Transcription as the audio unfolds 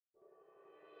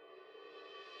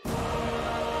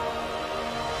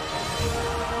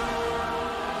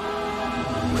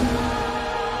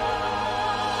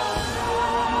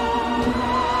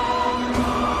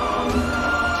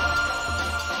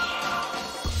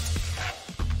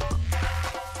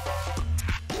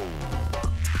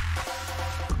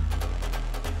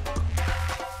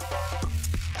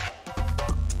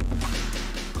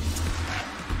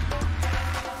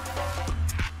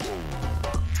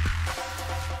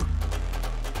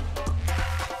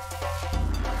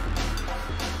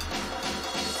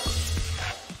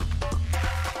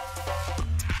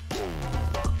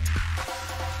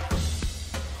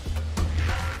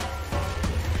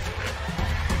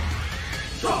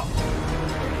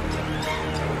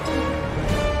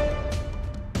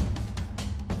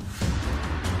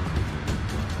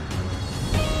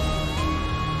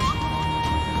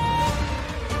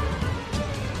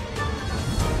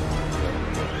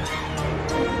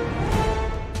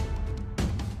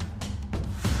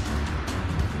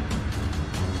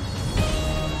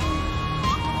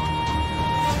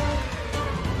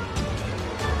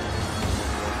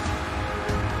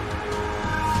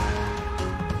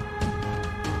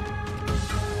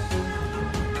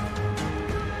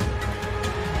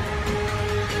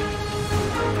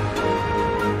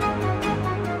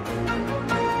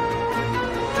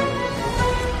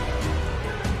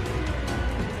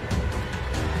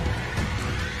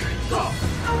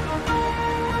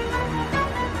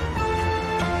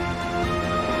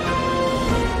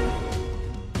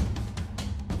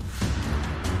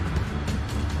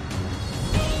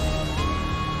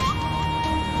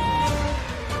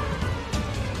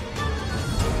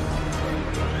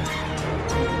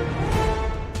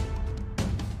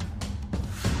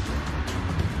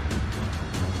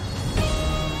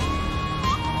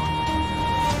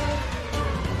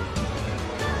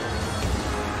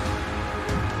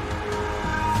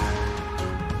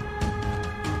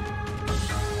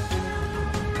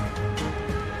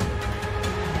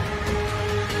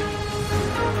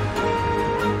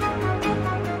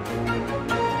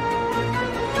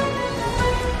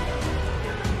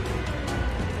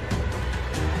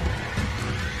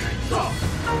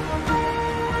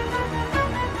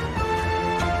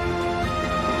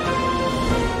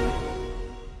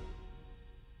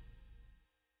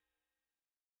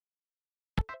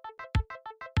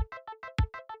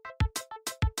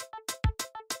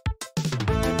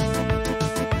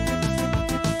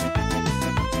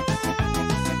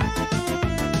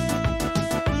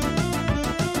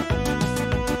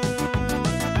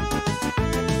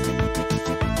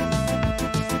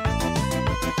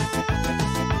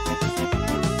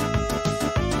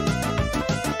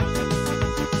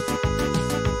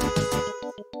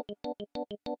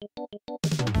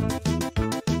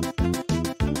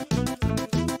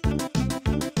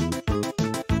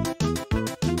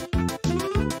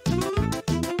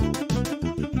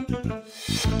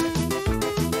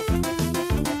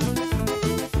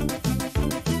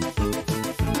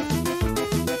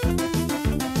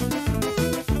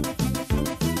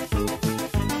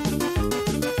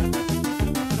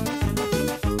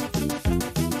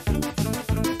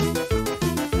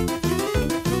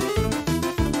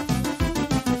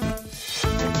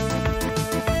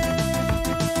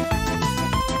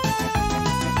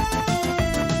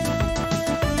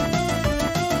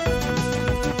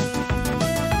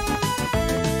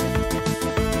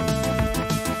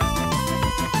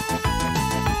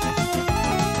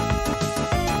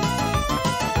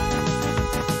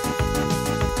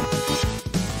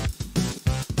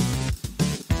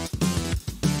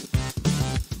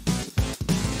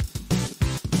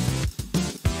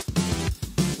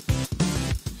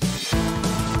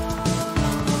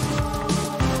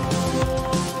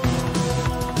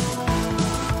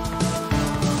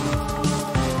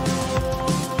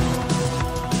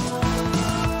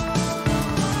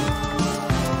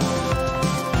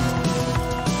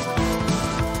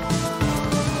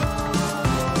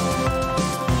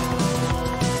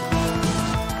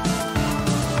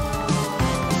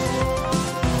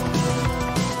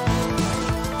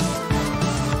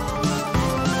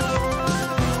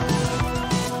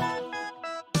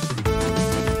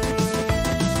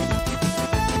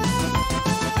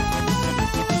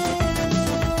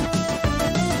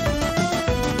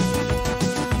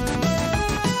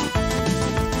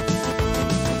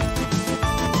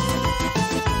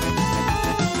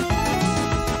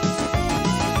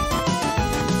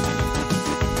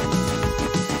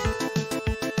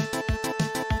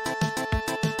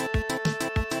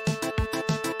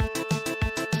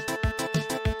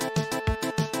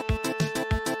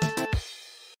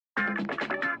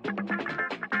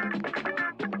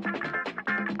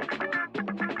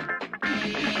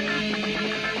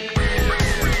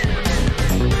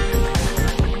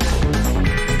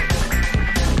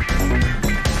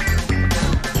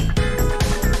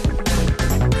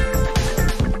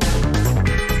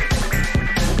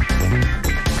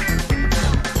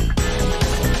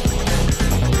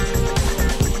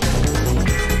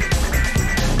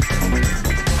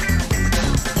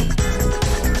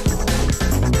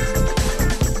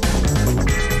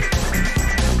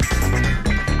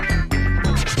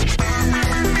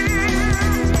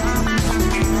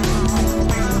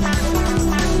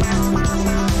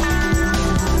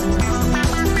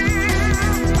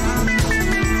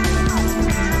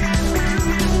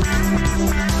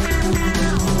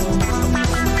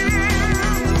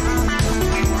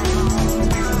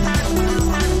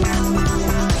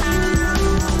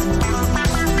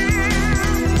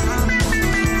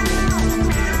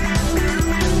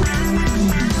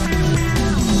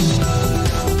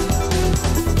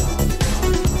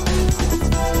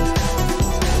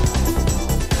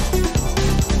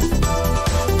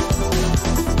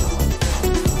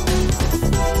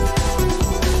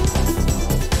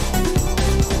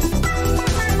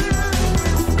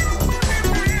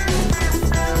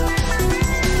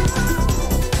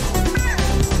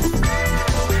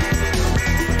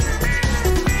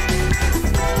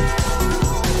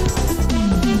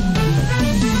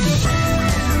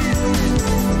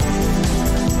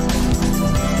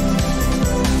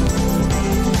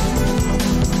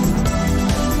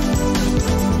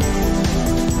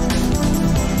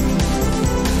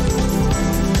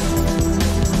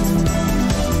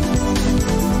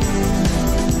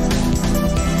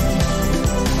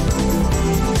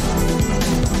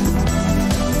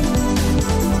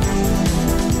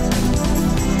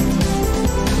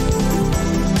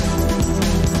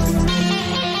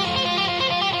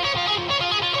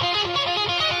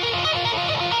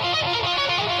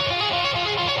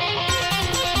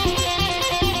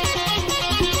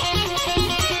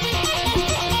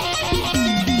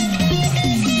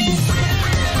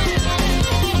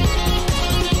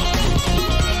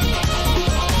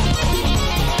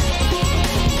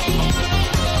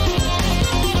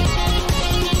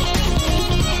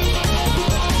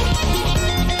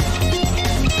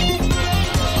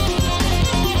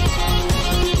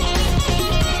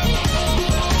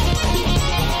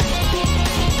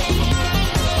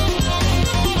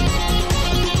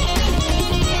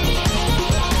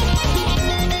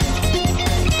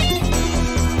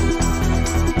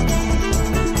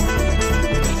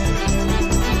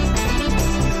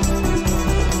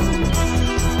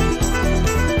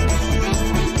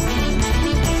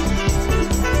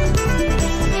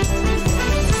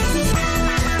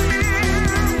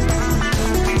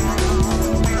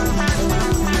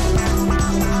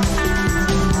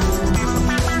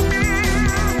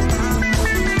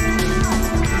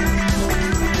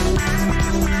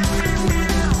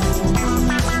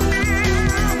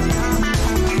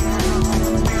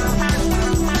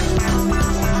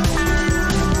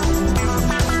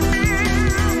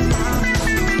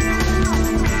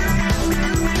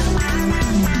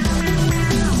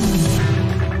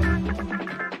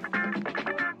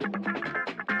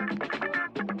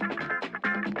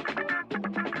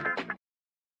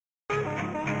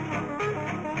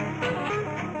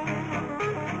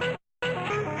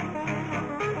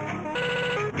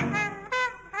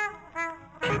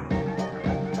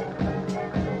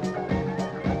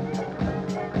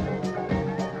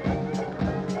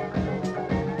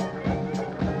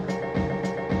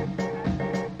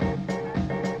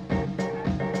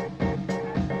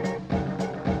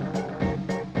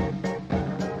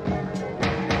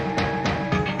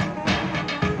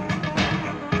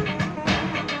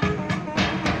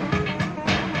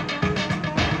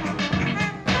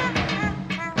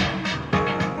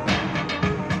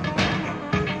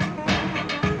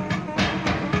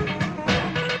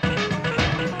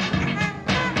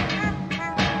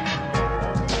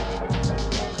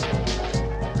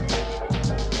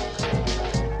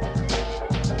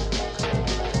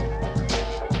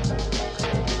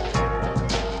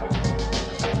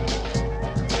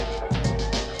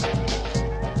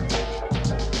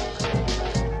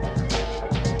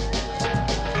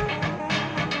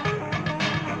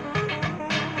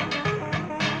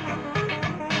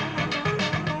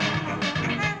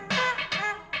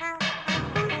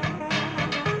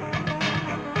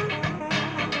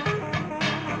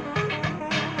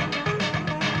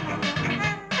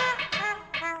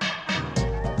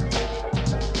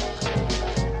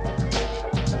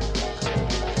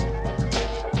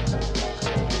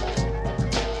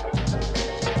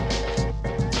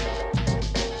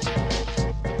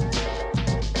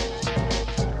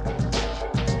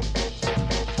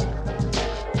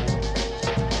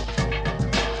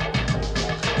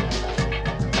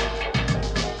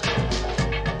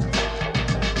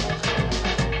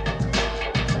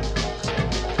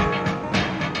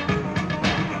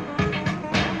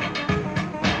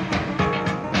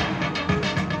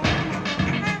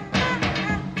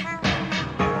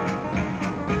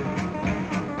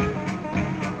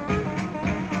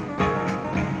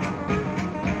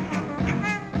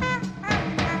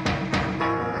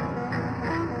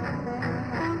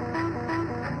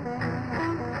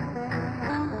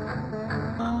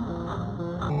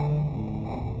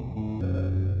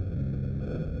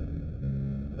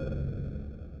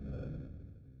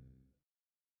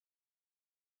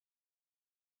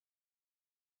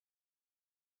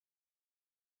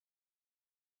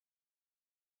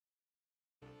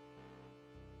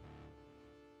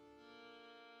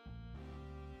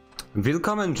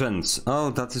Willkommen, gents.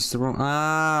 Oh, that is the wrong...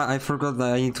 Ah, I forgot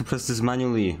that I need to press this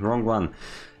manually. Wrong one.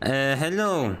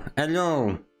 Hello.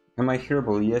 Hello. Am I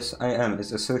hearable? Yes, I am.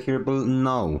 Is SL hearable?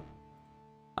 No.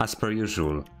 As per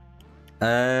usual.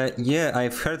 Yeah,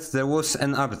 I've heard there was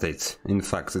an update. In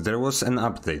fact, there was an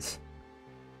update.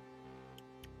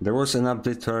 There was an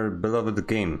update to our beloved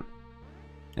game.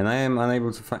 And I am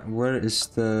unable to find... Where is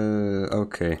the...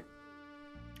 Okay.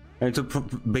 I need to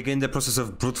begin the process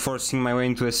of brute forcing my way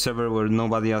into a server where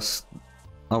nobody else...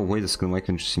 Oh, wait a second, why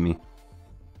can't you see me?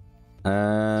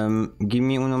 Give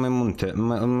me uno memonte.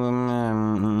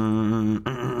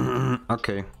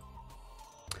 Okay.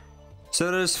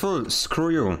 Server is full, screw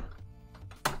you.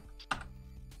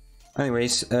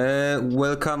 Anyways,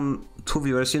 welcome to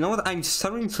viewers. You know what, I'm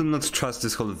starting to not trust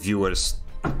this whole viewers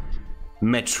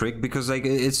metric, because like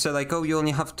it said like, oh, you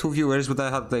only have 2 viewers, but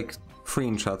I had like 3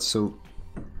 in chat, so...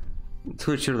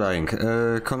 Twitch, you're lying.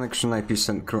 Connection IP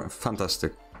sent...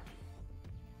 Fantastic.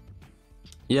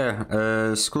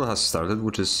 Yeah, school has started,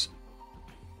 which is...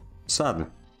 sad.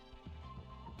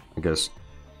 I guess.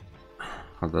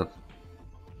 Hold up.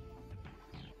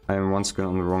 I am once again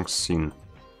on the wrong scene.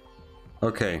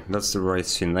 Okay, that's the right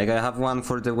scene. Like, I have one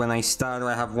for the when I start,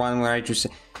 I have one where I just...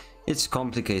 It's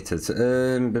complicated.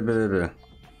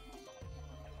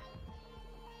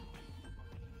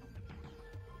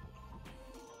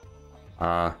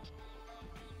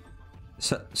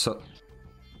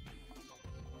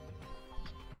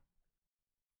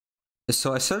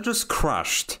 So SL just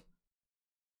crashed.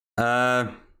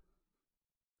 Well,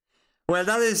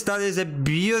 that is a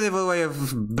beautiful way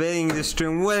of beginning the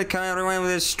stream. Welcome everyone to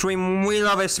the stream. We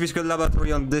love SCPSL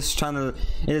Laboratory on this channel.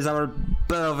 It is our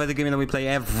beloved game that we play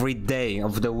every day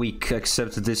of the week,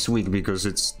 except this week because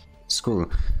it's school.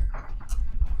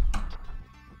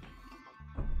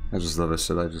 I just love it,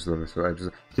 I just love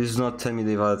it. Please do not tell me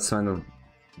they've had kind of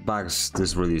bugs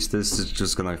this release. This is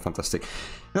just gonna be fantastic.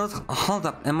 You know what? Hold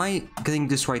up, am I getting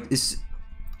this right?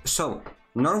 So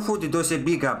Northwood does a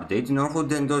big update. Northwood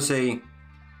then does a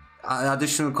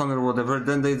additional color or whatever.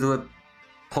 Then they do a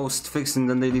post fix and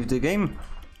then they leave the game.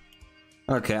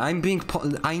 Okay, I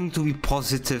need to be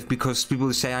positive because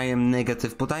people say I am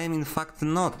negative, but I am in fact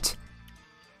not.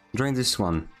 Join this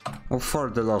one. Oh, for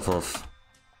the love of.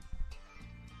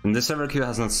 And the server queue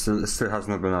has not still has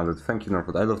not been added. Thank you,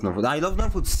 Northwood. I love Northwood. I love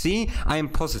Northwood. See, I am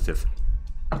positive.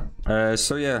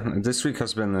 So yeah, this week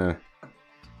has been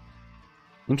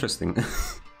interesting.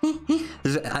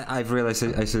 I've realized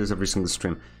I say this every single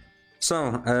stream.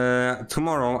 So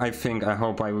tomorrow, I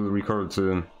hope I will record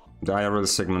the IRL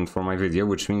segment for my video,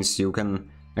 which means you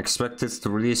can expect it to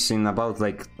release in about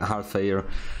like half a year.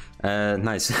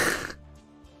 Nice.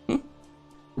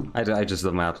 I just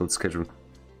love my upload schedule.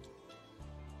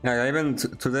 Yeah, even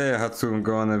today I had to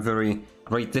go on a very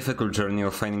difficult journey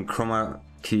of finding chroma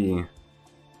key,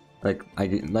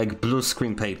 like blue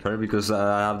screen paper, because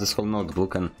I have this whole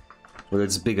notebook and well,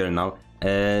 it's bigger now.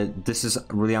 This is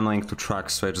really annoying to track,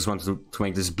 so I just wanted to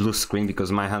make this blue screen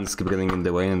because my hands keep getting in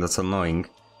the way and that's annoying.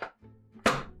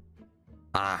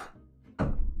 Ah.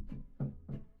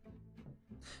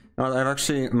 Well, I've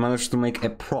actually managed to make a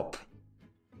prop,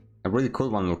 a really cool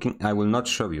one looking. I will not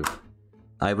show you.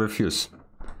 I refuse.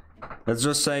 Let's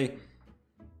just say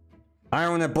I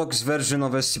own a box version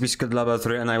of SCPSL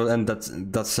Laboratory, and I will end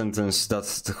that sentence.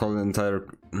 That's the whole entire...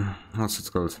 What's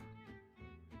it called?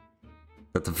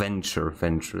 That venture.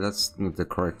 That's not the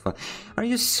correct one. Are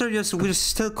you serious? We're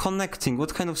still connecting.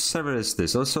 What kind of server is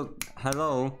this? Also,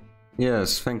 hello?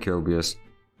 Yes, thank you, OBS.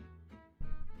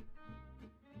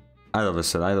 I love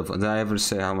SL. Did I ever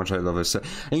say how much I love SL?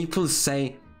 And people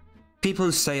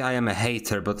say I am a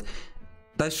hater, but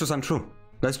that's just untrue.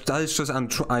 That is just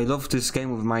untrue. I love this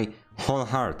game with my whole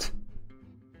heart.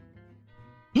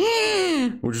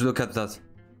 Would you look at that?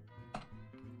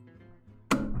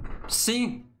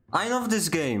 See? I love this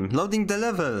game. Loading the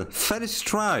level. First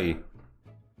try.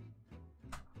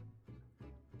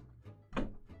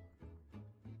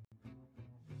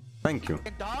 Thank you.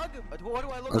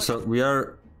 Also, we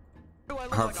are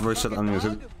half voice chat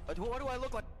unmuted.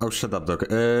 Oh, shut up, Doc.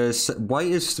 Why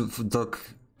is Doc...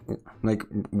 Like,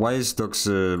 why is Doc's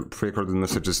pre-recorded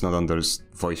messages not under his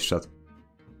voice chat?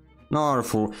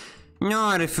 Northwood.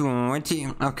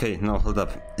 Okay, no, hold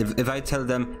up. If I tell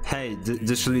them, hey,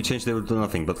 this should be changed, they will do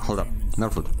nothing, but hold up.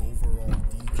 Northwood.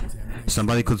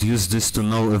 Somebody could use this to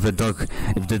know if the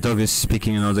dog is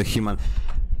speaking, you know, the human.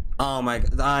 Oh my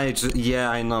god,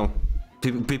 yeah, I know.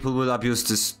 People will abuse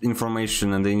this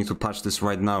information and they need to patch this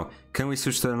right now. Can we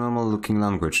switch to a normal looking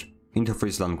language?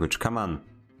 Interface language, come on.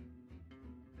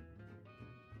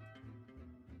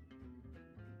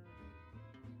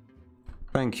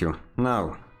 Thank you.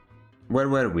 Now, Where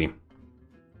were we?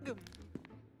 Do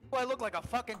I look like a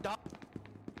fucking dog?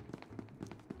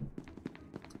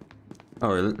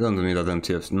 Oh, don't do me that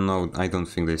MTF. No, I don't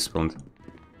think they spawned.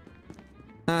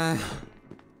 No,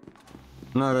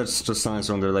 that's just nice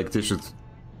wonder, like, they should...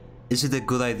 Is it a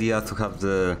good idea to have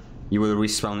the... You will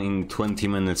respawn in 20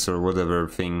 minutes or whatever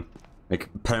thing, like,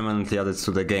 permanently added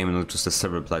to the game, not just a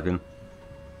server plugin?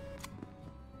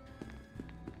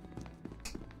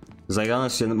 Because, like,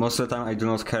 honestly, most of the time I do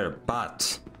not care,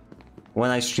 but... When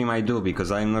I stream I do,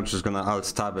 because I'm not just gonna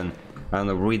alt-tab and, I don't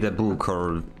know, read a book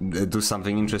or do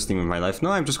something interesting with my life.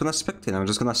 No, I'm just gonna spectate, I'm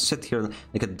just gonna sit here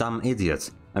like a dumb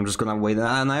idiot. I'm just gonna wait,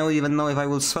 and I don't even know if I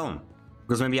will spawn.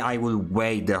 Because maybe I will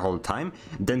wait the whole time,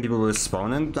 then people will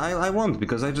spawn, and I won't,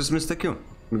 because I just missed the queue.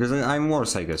 Because I'm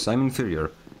worse, I guess, I'm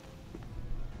inferior.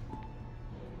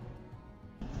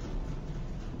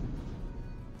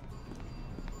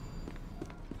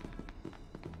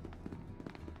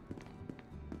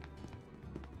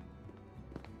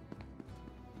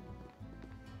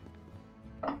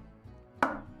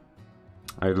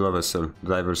 I love SL.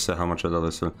 Drivers say how much I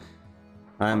love SL.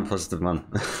 I am a positive man.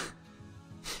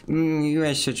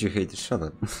 You said you hate it, shut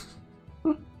up.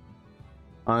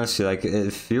 Honestly, like,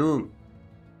 if you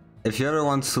ever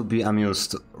want to be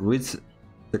amused, read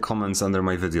the comments under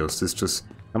my videos. It's just,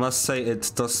 I must say,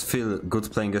 it does feel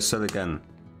good playing SL again.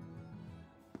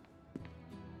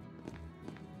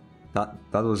 That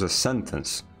was a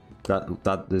sentence.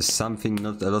 That is something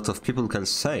not a lot of people can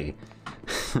say.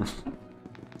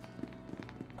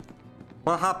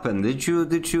 What happened? Did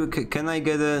you, can I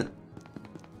get a...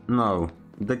 No.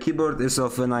 The keyboard is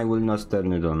off and I will not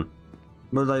turn it on.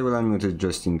 But I will unmute it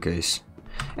just in case.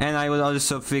 And I will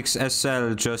also fix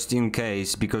SL just in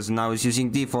case, because now it's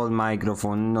using default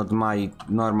microphone, not my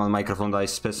normal microphone that I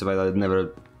specified that it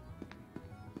never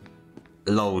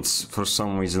loads for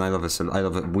some reason. I love SL. I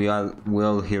love it. We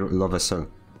all here love SL.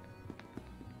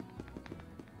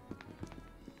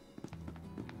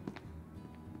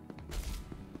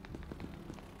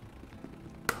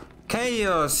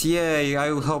 Chaos! Yay!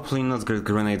 I will hopefully not get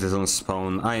grenaded on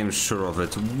spawn. I am sure of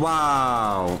it.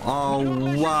 Wow! Oh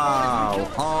wow!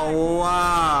 Oh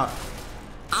wow!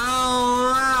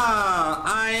 Oh wow!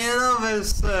 I love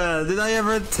SL! Did I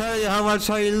ever tell you how much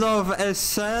I love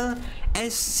SL?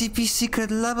 SCP Secret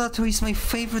Laboratory is my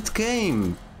favorite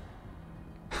game!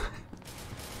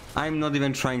 I'm not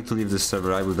even trying to leave this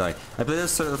server, I will die. I played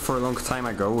this server for a long time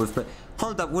ago with...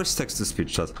 Hold up, where's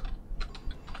text-to-speech chat?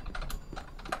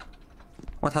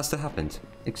 What has to happen?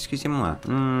 Excusez-moi.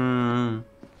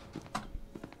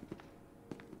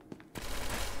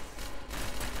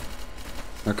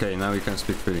 Okay, now we can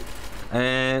speak freely.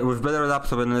 With better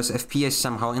laptop and less FPS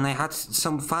somehow, and I had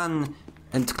some fun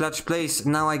and clutch plays.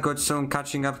 Now I got some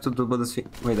catching up to do, but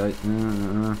wait,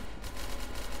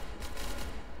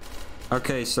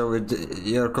 okay, so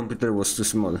your computer was too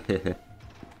small.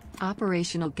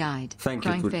 Operational guide. Thank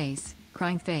you. Crying face.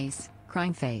 Crying face.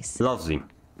 Crying face. Lovely.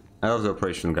 I love the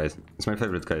operation guide. It's my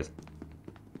favorite guide.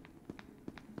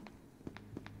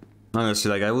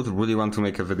 Honestly, like, I would really want to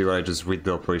make a video where I just read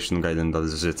the operation guide and that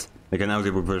is it. Like an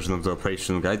audiobook version of the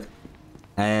operation guide.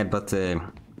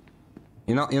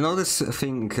 You know this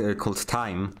thing called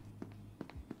time?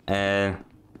 Well,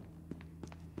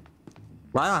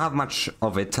 I don't have much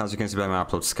of it, as you can see by my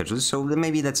upload schedule, so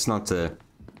maybe let's not,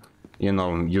 you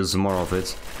know, use more of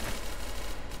it.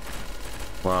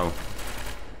 Wow.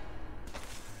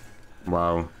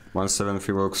 Wow,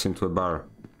 173 walks into a bar.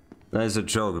 That is a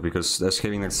joke, because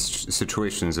escaping that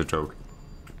situation is a joke.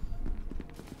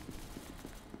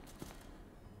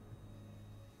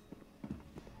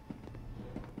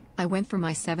 I went from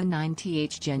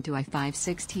i7-9th Gen to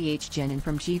i5-6th Gen and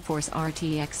from GeForce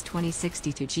RTX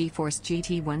 2060 to GeForce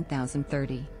GT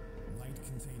 1030.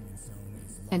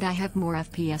 And I have more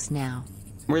FPS now.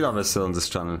 We love SL on this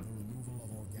channel.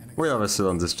 We love SL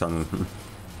on this channel.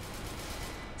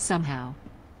 Somehow.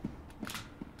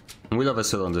 We love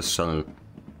SL on this channel.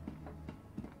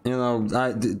 You know,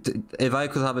 if I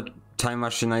could have a time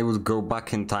machine, I would go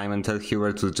back in time and tell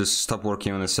Hubert to just stop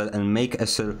working on SL and make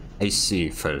SL AC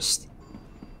first.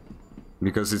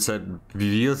 Because it's a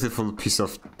beautiful piece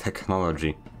of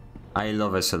technology. I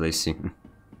love SLAC.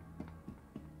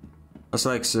 It's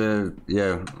like,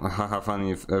 yeah, haha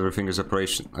funny if everything is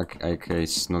operation. Okay,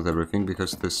 it's not everything,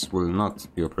 because this will not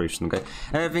be operation guide.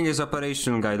 Everything is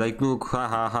operation guide. Like, look,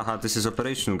 haha, this is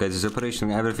operation guide, this is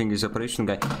operation, everything is operation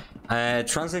guide.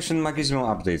 Translation Magismo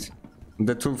update.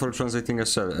 The tool for translating a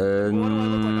cell. What do I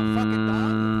look like, a fucking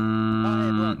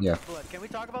dog? Yeah. Can we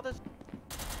talk about this?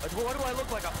 What do I look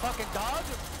like, a fucking dog?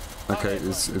 Okay,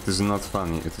 it is not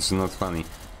funny. It is not funny.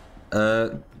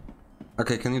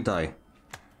 Okay, can you die?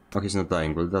 Oh, he's not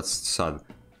dying, but that's sad.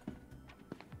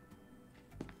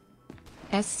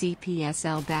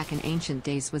 SCPSL back in ancient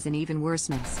days was an even worse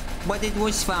mess. But it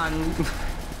was fun.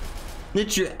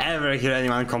 Did you ever hear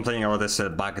anyone complaining about SL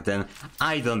back then?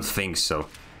 I don't think so.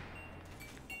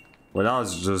 Well, that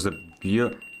was just a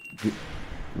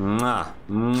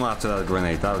mwah to that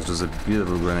grenade. That was just a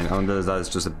beautiful grenade. And that is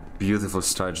just a beautiful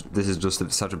start. This is just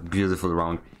such a beautiful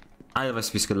round. I love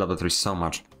SCPSL Laboratory so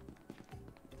much.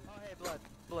 Oh, hey,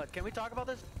 Blood, can we talk about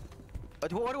this? What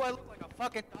do I look like, a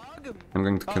fucking dog? I'm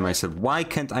going to kill myself. Why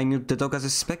can't I mute the dog as a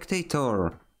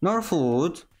spectator?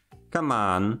 Northwood, come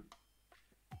on.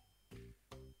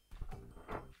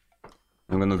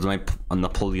 I'm gonna do my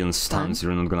Napoleon stance.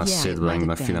 You're not gonna sit, but I'm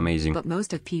gonna feel amazing. But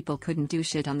most of people couldn't do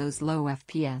shit on those low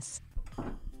FPS.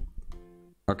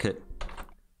 Okay.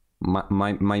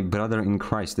 My brother in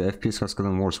Christ, the FPS has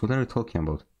gotten worse. What are you talking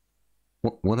about?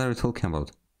 What are you talking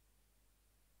about?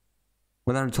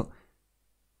 What are you talking?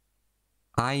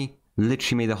 I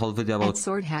literally made a whole video about...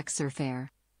 Sword hacks are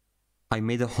fair. I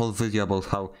made a whole video about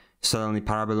how suddenly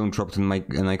Parabellum dropped in my...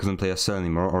 and I couldn't play a cell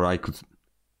anymore, or I could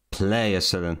play a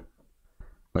cell,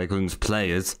 but I couldn't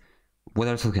play it. What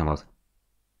are you talking about?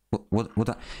 What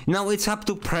now it's up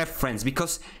to preference,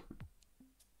 because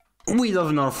we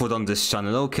love Northwood on this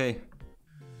channel, okay?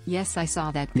 Yes, I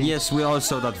saw that video. Yes, we all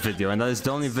saw that video, and that is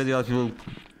the only video that people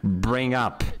bring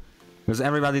up. Because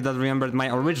everybody that remembered my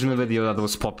original video that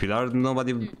was popular,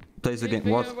 nobody plays the game.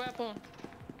 What?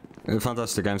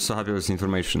 Fantastic, I'm so happy with this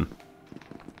information.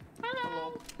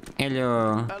 Hello.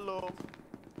 Hello.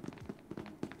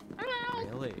 Hello.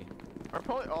 Really? We're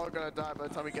probably all gonna die by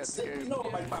the time we get to the game.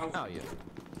 Oh, yeah.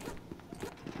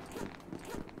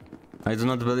 I do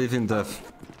not believe in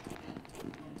death.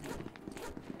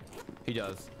 He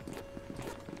does.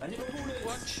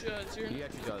 Watch, He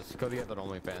actually does. Cody has that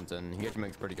OnlyFans and he actually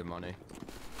makes pretty good money.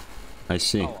 I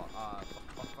see.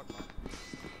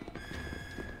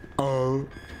 Oh.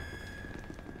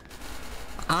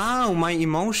 Ow, my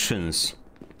emotions.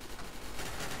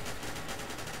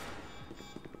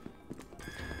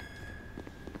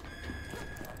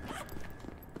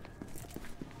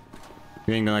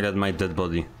 You ain't gonna get my dead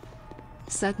body.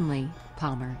 Suddenly,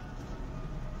 Palmer.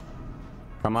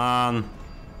 Come on.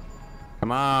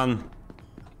 Come on.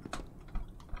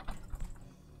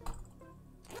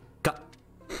 Cut.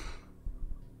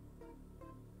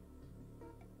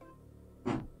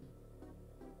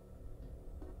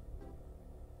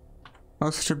 Oh,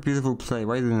 such a beautiful play.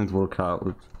 Why didn't it work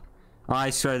out? Oh, I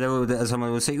swear that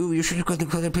someone would say, "Ooh, you should have got the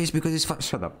other place because it's fun."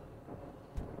 Shut up.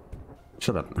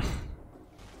 Shut up.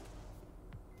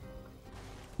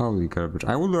 Holy garbage.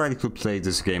 I would like to play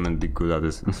this game and be good at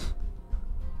it.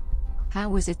 How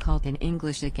was it called in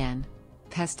English again?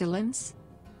 Pestilence?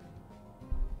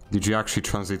 Did you actually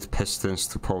translate pestilence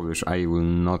to Polish? I will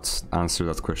not answer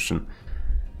that question.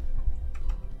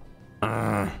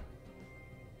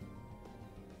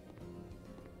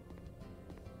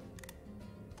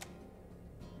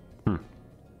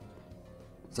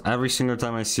 So every single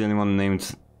time I see anyone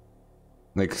named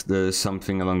like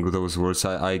something along those words,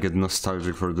 I get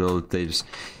nostalgic for the old days.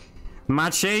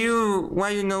 Macieju, why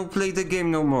you no play the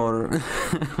game no more?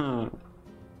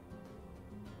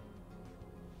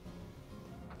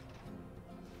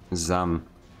 Zam.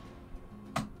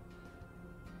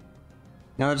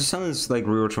 Now it just sounds like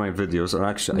rewatch my videos, or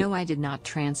actually... No, I did not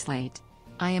translate.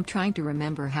 I am trying to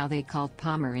remember how they called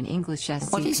Palmer in English.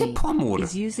 SCP What is a Palmer?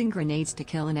 is using grenades to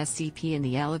kill an SCP in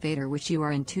the elevator which you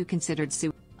are in to considered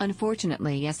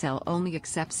Unfortunately, SL only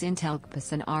accepts Intel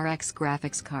CPS and RX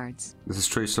graphics cards. This is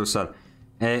truly so sad.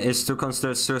 Is to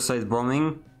consider suicide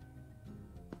bombing?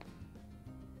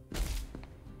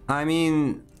 I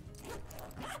mean...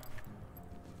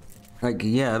 Like,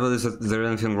 yeah, but is there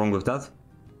anything wrong with that?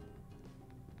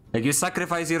 Like, you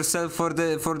sacrifice yourself for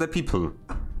the people.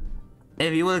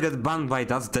 If you will get banned by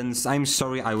that, then I'm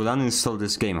sorry, I will uninstall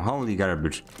this game. Holy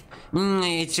garbage.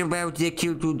 It's about the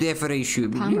kill to death ratio.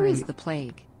 Palmer is the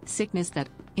plague. Sickness that,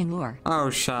 in lore. Oh,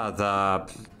 shut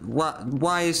up.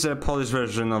 Why is there a Polish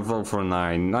version of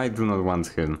 049? I do not want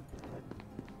him.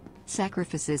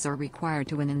 Sacrifices are required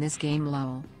to win in this game,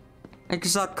 lol.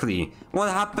 Exactly. What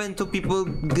happened to people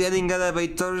getting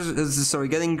elevators,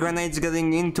 getting grenades,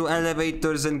 getting into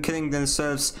elevators and killing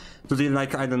themselves to deal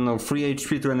like, I don't know, 3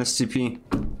 HP to an SCP?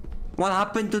 What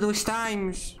happened to those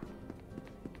times?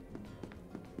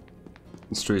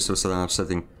 It's truly so sad and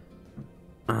upsetting.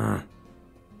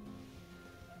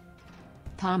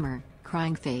 Palmer,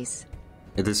 crying face.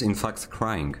 It is in fact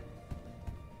crying.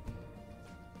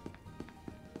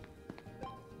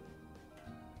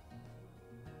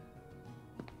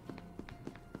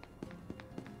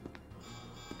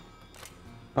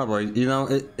 Oh boy, you know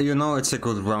it's a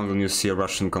good round when you see a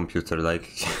Russian computer, like...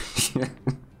 Can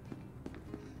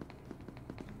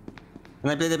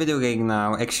I play the video game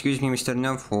now? Excuse me, Mr.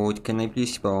 Northwood, can I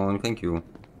please spawn? Thank you.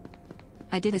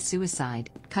 I did a suicide,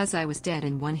 cause I was dead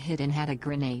in one hit and had a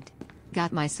grenade.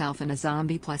 Got myself in a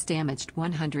zombie plus damaged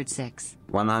 106.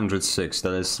 106,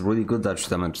 that is really good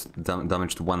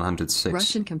damaged 106.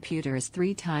 Russian computer is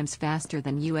 3 times faster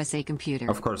than USA computer.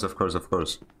 Of course.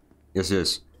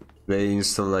 Yes. They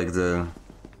install like the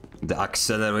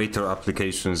accelerator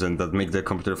applications and that make the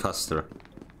computer faster.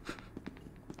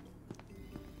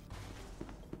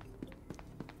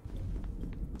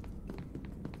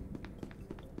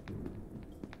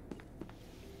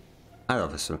 I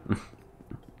love this.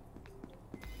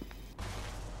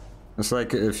 It's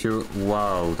like if you...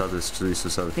 Wow, that is truly so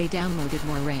sad. They downloaded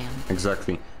more RAM.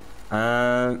 Exactly.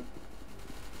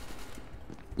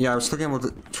 Yeah, I was talking about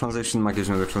the translation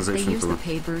mechanism, the translation They use tool. the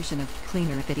paid version of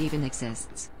Cleaner if it even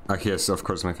exists. Yes, of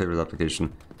course, my favorite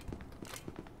application.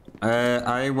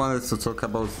 I wanted to talk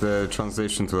about the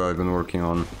translation tool I've been working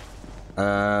on.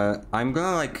 I'm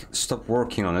gonna like stop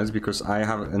working on it because I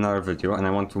have another video and I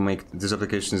want to make this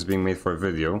application is being made for a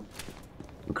video.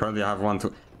 Currently I have one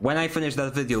to... When I finish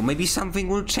that video, maybe something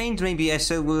will change, maybe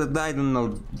SL will, I don't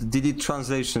know, delete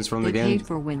translations from the They game. paid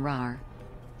for WinRAR.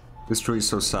 This truly is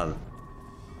so sad.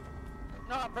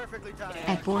 No, perfectly timed.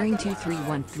 At boring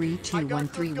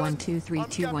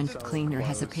 2313213123221 Cleaner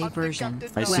has a paid version.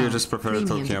 I see you just prefer premium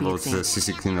talking to be about the exact.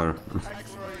 CC Cleaner.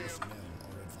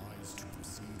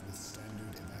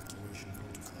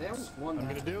 I'm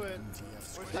gonna do it.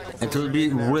 It will be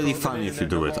really funny if you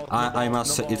do it. I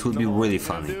must say, it will be really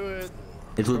funny.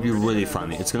 It will be really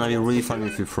funny. It's gonna be really funny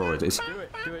if you throw it. It's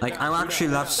like I'm actually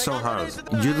laughed so hard.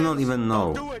 You do not even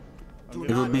know.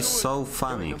 It will be so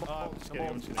funny.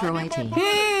 Pro IT.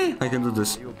 I can do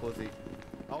this. You a pussy.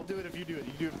 I'll do it if you do it.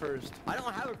 You do it first. I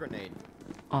don't have a grenade.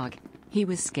 Og. He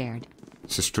was scared.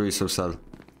 This is truly so sad.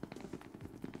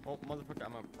 Oh, motherfucker,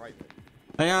 I'm a private.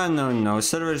 Yeah, no.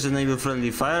 Servers enable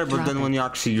friendly fire, but Drop then it. when you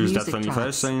actually use that Music friendly fire,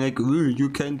 drops. so you're like, "Ooh, you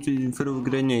can't throw a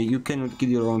grenade, you cannot kill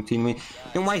your own teammate."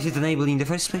 Then why is it enabled in the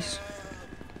first place?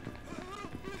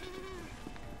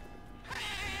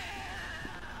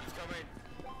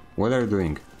 What are you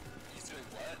doing?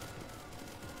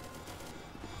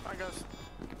 I guess.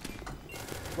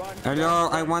 Hello,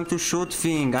 I want to shoot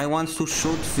thing. I want to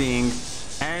shoot thing.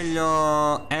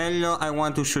 Hello, I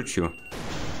want to shoot you.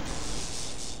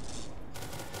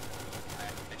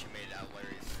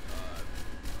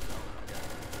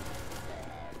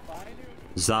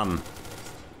 Zam.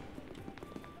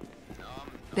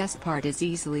 Best part is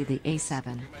easily the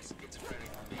A7.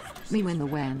 Me win the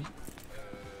win.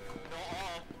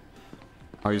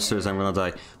 Are you serious? I'm gonna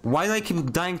die. Why do I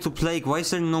keep dying to plague? Why is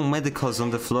there no medicals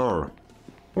on the floor?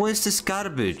 What is this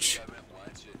garbage?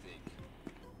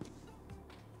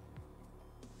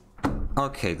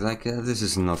 Okay, like, this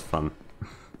is not fun.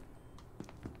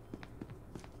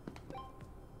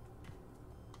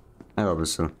 I love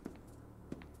this one.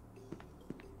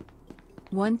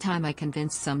 One time I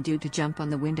convinced some dude to jump on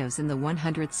the windows in the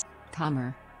 100s.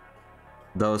 Palmer.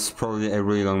 That was probably a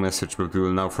really long message, but we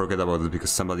will now forget about it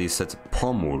because somebody said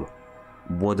Pomul.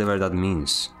 Whatever that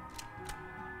means.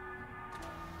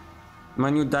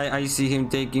 When you die, I see him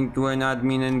taking to an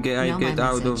admin and I No, get my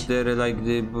out of message. there like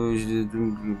the bush.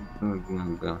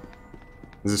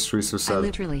 This is really so I sad.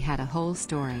 literally had a whole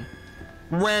story.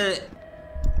 Well,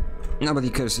 nobody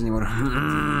cares anymore.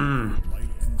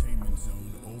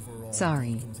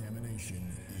 Sorry.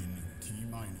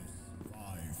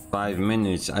 5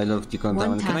 minutes. I love the One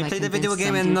content. Can time I play the convinced video game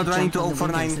some and dude not to running jump to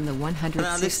on the windows 049? in the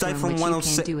 106 This time room, from which you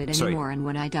 106. can't do it Sorry. anymore, and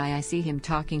when I die I see him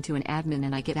talking to an admin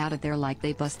and I get out of there like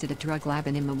they busted a drug lab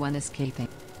and I'm the one escaping.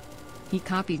 He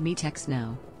copied me text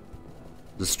now.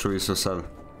 This tree is so sad.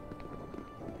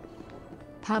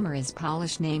 Palmer is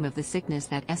Polish name of the sickness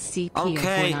that SCP-049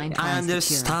 Okay, tries I to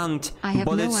understand, cure. I have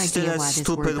but no it's still idea a why this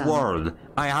stupid word word.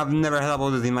 I have never heard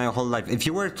about it in my whole life. If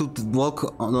you were to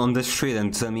walk on the street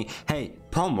and tell me, hey,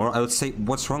 Palmer, I would say,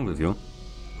 what's wrong with you?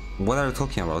 What are you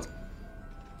talking about?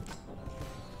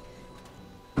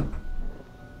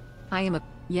 I am a...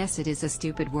 Yes, it is a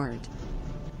stupid word.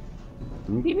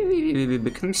 Can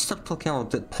we stop talking about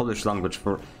the Polish language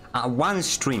for one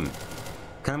stream?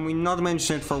 Can we not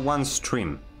mention it for one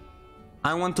stream?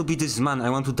 I want to be this man.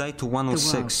 I want to die to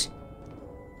 106.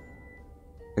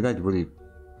 I died really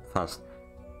fast.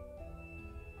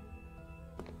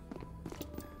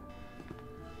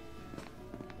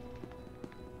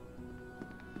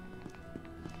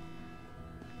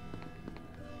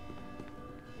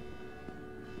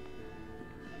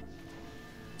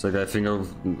 It's like I think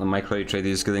of my crate trade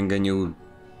is getting a new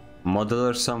model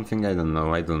or something? I don't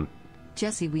know. I don't.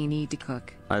 Jesse, we need to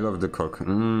cook. I love the cook.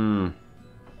 Mmm.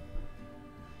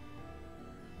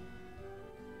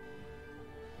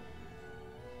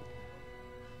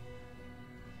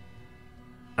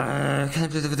 Can I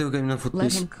play the video game now, please?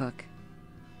 Let him cook.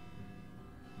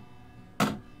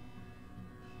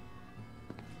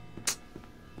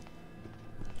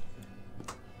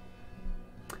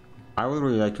 I would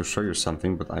really like to show you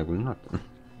something, but I will not.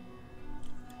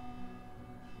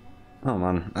 Oh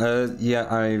man.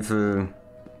 Yeah, I've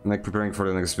like preparing for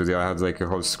the next video. I had like a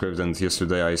whole script, and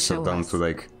yesterday I sat Show down us. to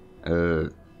like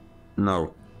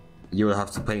no, you will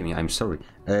have to pay me. I'm sorry.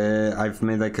 I've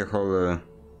made like a whole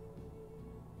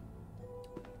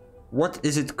what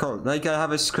is it called? Like I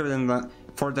have a script, and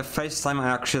for the first time I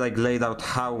actually like laid out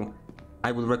how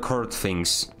I will record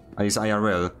things, at least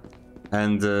IRL,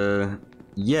 and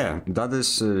yeah, that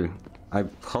is. I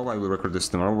hope I will record this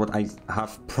tomorrow, but I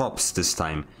have props this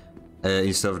time.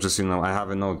 Instead of just, you know, I have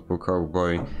a notebook, oh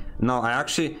boy. No, I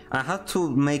had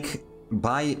to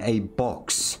buy a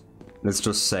box, let's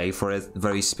just say, for a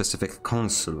very specific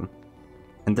console.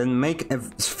 And then make a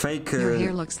fake... Your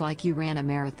hair looks like you ran a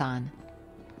marathon.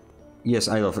 Yes,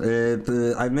 I love.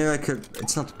 I made like a...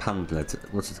 It's not pamphlet,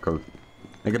 what's it called?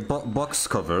 Like a box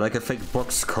cover, like a fake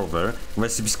box cover of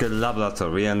SCPSL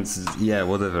Laboratory, and yeah,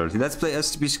 whatever. Let's play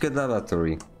SCPSL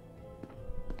Laboratory.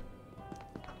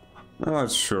 Oh,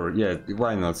 sure, yeah,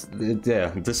 why not?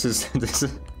 Yeah, this is this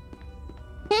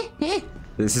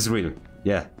is real.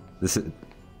 Yeah, this is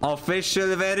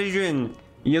official version.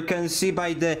 You can see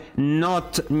by the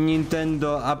not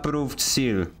Nintendo approved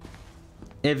seal,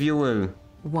 if you will.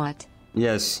 What?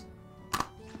 Yes.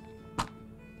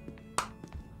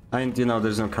 And you know,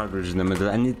 there's no cartridge in the middle,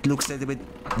 and it looks a little bit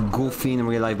goofy in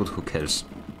real life, but who cares?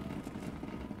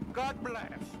 God bless.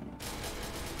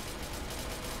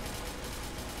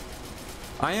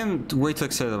 I am way too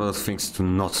excited about things to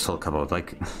not talk about.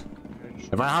 Like,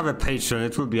 if I have a Patreon,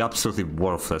 it will be absolutely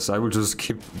worthless. I will just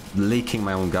keep leaking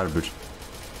my own garbage.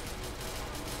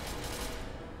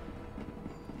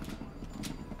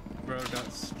 Bro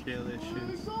got scale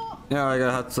issues. Yeah, like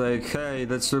I had to like, hey,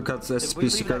 let's look at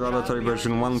SCPSL Laboratory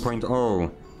version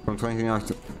 1.0 from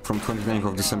 29th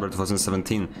of December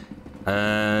 2017.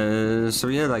 So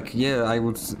yeah, like, yeah, I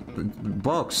would...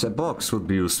 a box would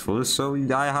be useful, so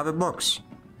I have a box.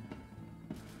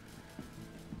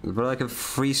 For like a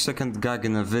 3-second gag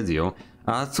in a video,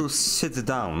 I had to sit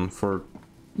down for...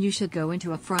 You should go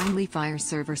into a friendly fire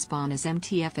server spawn as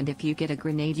MTF, and if you get a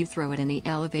grenade you throw it in the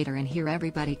elevator and hear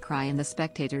everybody cry in the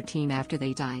spectator team after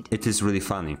they died. It is really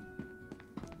funny.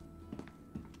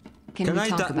 Can we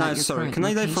talk about your current Can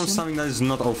I die from location? something that is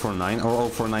not 049 or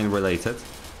 049 related?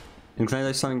 And can I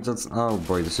die something that's... Oh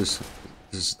boy, this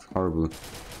is horrible.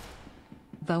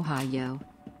 Vohayo.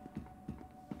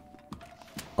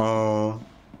 Oh...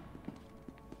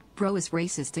 Bro is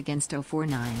racist against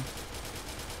 049.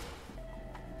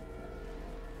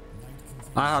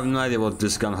 I have no idea what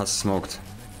this gun has smoked.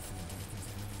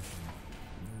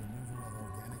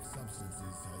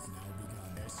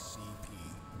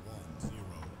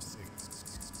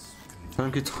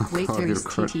 Thank you to Wait, God, there you're is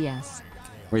correct. TTS.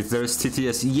 Wait, there is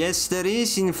TTS. Yes, there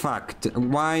is in fact.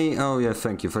 Why? Oh yeah,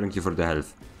 thank you for the help.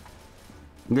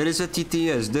 There is a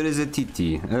TTS. There is a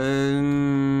TT.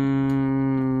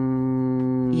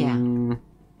 Yeah.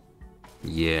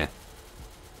 Yeah.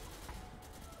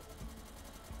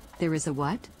 There is a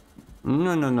what?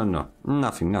 No.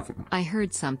 Nothing. I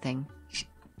heard something.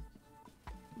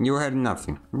 You heard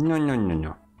nothing.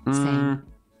 No. Same.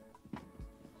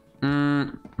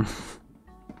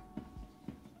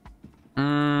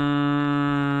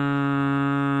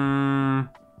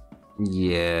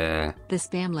 Yeah. The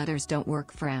spam letters don't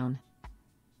work, frown.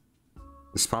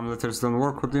 The spam letters don't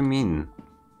work? What do you mean?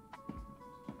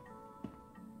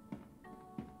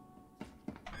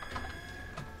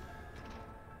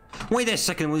 Wait a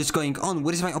second, what is going on?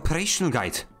 What is my operational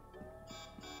guide?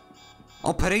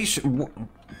 Operation...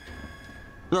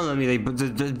 No, let me...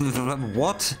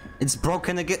 What? It's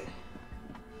broken again?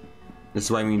 That's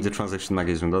why we need the transaction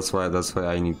mechanism. That's why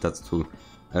I need that tool.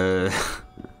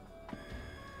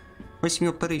 Where's my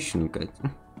operational guide?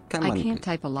 Come on. I can't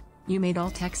type a lot. You made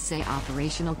all text say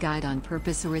operational guide on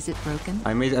purpose, or is it broken?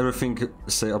 I made everything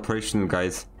say operational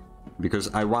guide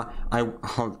because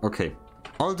okay.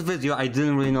 Old video, I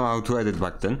didn't really know how to edit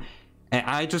back then.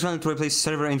 I just wanted to replace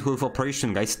server info with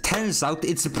operation guides. Turns out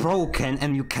it's broken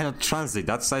and you cannot translate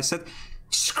that. So I said,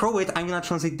 screw it, I'm gonna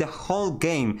translate the whole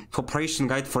game to operation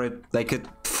guide for like a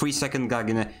 3-second gag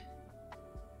in a...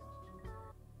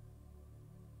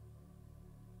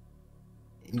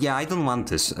 Yeah, I don't want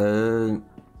this.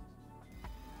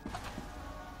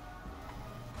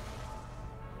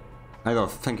 I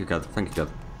love. Thank you, God. Thank you,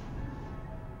 God.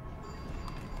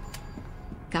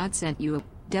 God sent you a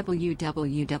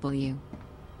www.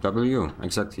 W,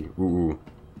 exactly. Ooh.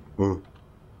 Ooh.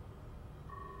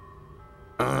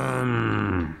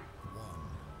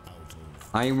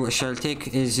 I shall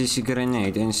take this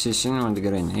grenade and session on the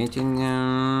grenade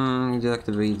and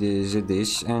deactivate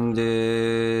this and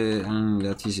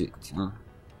that is it.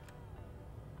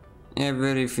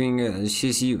 Everything else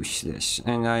is useless,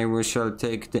 and I shall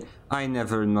take the. I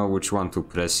never know which one to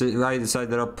press. I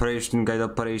decided operation guide,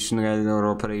 or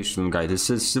operation guide.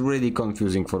 It's really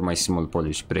confusing for my small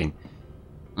Polish brain.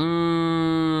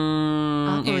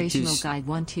 Operational guide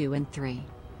 1, 2, and 3.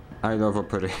 I love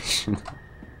operation.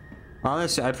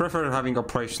 Honestly, I prefer having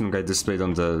operation guide displayed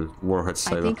on the warhead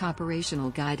side. I think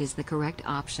operational guide is the correct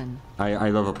option.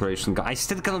 I love operation guide. I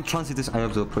still cannot translate this. I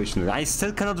love the operation guide. I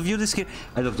still cannot view this here.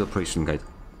 I love the operation guide.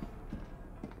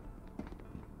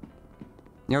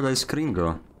 Yeah, there's screen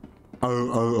go.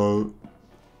 Oh.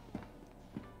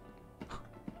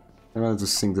 I wanted to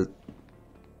sing that.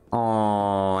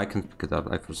 Oh, I can pick it up.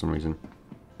 For some reason.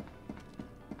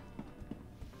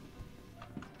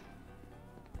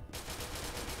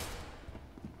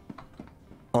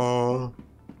 Oh.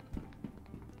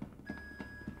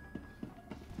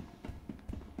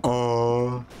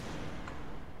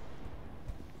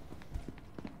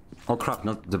 Oh crap,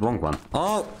 not the wrong one.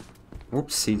 Oh!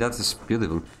 Oopsie, that is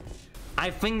beautiful. I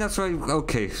think that's why.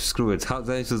 Okay, screw it. How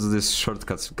do I do this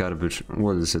shortcuts garbage?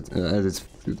 What is it? Edit.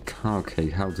 Okay,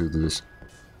 how do you do this?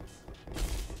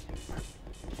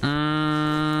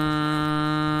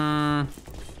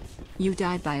 You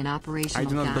died by an operational I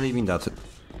do not guide. believe in that.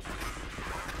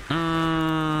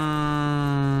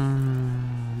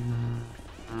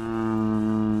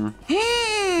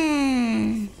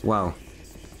 Wow.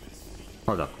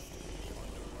 Hold up.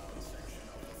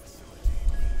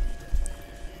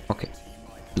 Okay.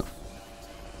 No.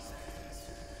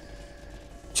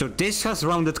 So this has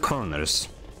rounded corners.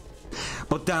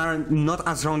 But they are not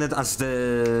as rounded as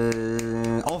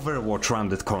the Overwatch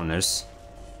rounded corners.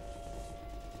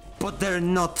 But they're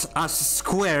not as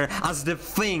square as the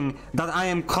thing that I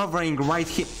am covering right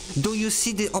here. Do you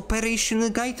see the operational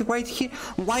guide right here?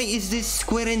 Why is this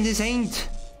square and this ain't?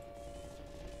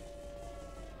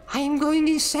 I am going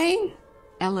insane.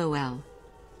 LOL.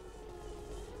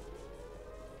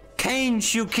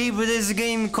 Can't you keep this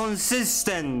game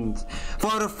consistent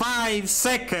for 5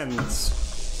 seconds?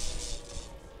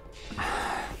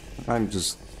 I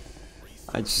just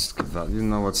give up. You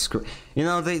know what's you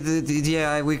know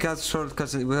yeah, we got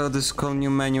shortcuts. We have this cool new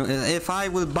menu. If I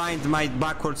will bind my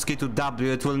backwards key to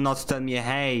W, it will not tell me,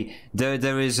 hey,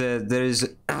 there is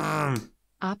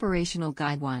Operational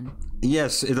guide 1.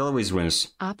 Yes, it always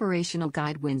wins. Operational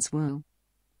guide wins woo.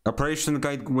 Operation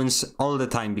guide wins all the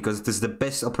time because it is the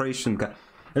best operation guide.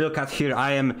 Look at here,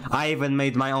 I even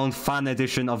made my own fun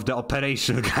edition of the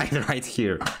operation guide right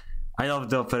here. I love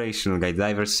the operation guide. Did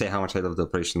I ever say how much I love the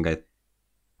operation guide?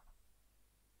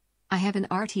 I have an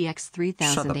RTX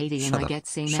 3080 and I get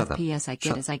same FPS I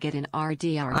get as I get in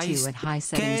RDR2 at high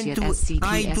settings yet SCPSL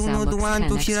I do not looks want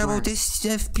to 10x hear about worse. this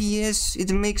FPS.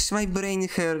 It makes my brain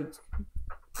hurt.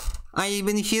 I've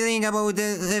been hearing about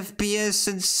the FPS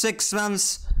since 6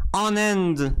 months on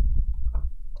end.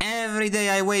 Every day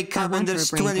I wake up and there's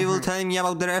 20 people telling me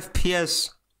about their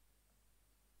FPS.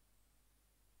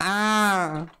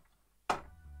 Ah.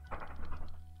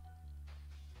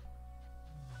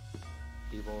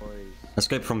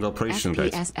 Escape from the operation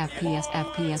guide. FPS.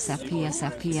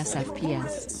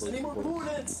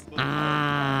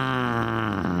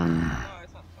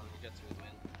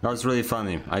 That's really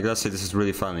funny. I gotta say, this is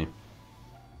really funny.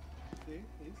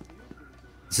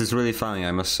 This is really funny,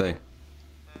 I must say.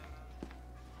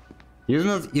 You do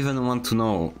not even want to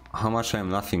know how much I'm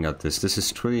laughing at this. This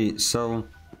is truly so...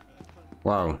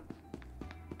 Wow.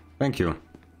 Thank you.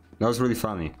 That was really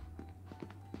funny.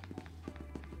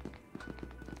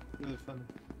 Really funny.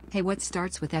 Hey, what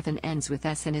starts with F and ends with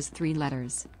S and is 3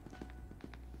 letters?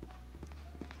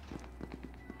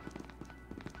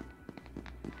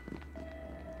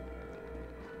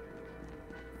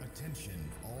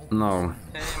 No.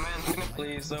 Hey man, can you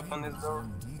please open this door?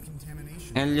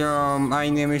 Hello, my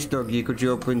name is Doggy. Could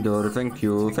you open door? Thank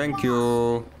you. Thank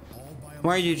you.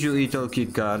 Why did you eat all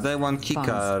keycard? I want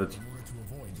keycard.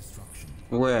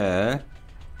 Where?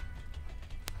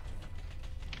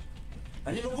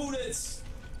 I need bullets.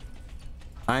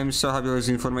 I'm so happy with this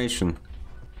information.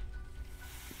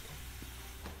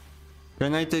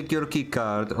 Can I take your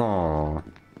keycard? Oh.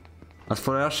 As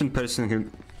for a Russian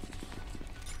person,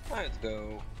 Let's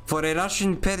go. For a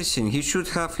Russian person, he should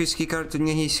have his keycard in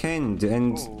his hand,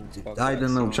 and Ooh, fuck I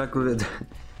don't know, that, chocolate.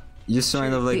 Use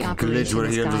kind of like The a glitch where operation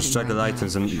is he can just guiding juggle right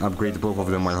items and upgrade both of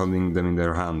them while holding them in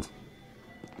their hand.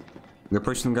 The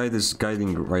operation guide is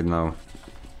guiding right now.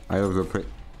 I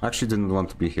actually didn't want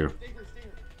to be here.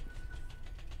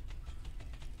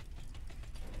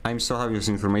 I'm so happy with this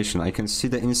information. I can see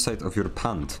the inside of your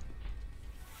pant.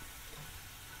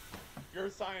 You're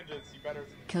a scientist, you better...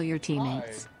 Kill your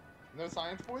teammates. No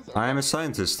science, boys? I am a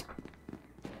scientist.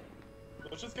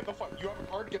 Let's just get the fuck... You have a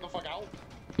card to get the fuck out?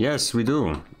 Yes, we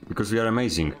do. Because we are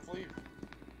amazing. Let's leave.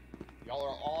 Y'all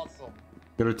are awesome.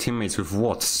 Your teammates with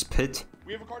what? Spit?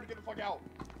 We have a card to get the fuck out.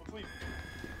 Let's leave.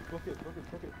 Book it, book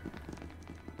it, book it.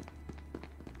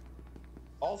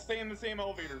 I'll stay in the same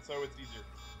elevator so it's easier.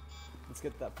 Let's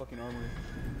get that fucking armory.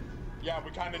 Yeah,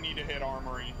 we kinda need to hit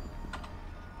armory.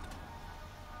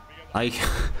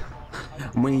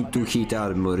 We need to hit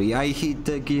armory. I hit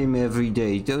the game every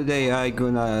day. Today I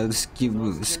gonna skip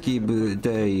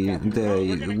day,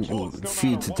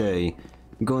 feed day.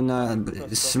 Gonna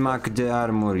smack the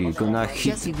armory. Gonna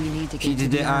hit Jesse, we need to get to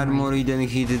the armory, then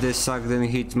hit the sack, then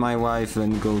hit my wife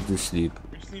and go to sleep.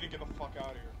 We just need to get the fuck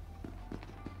out of here.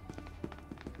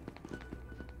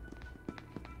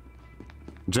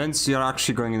 Gents, you're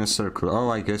actually going in a circle. Oh,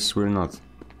 I guess we're not.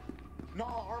 No,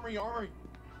 armory, armory.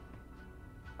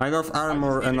 I love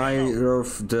armor and I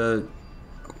love the...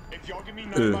 If y'all give me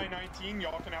 9 by 19,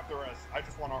 y'all can have the rest. I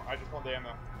just want the ammo.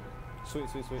 Sweet,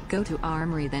 sweet, sweet. Go to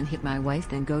armory, then hit my wife,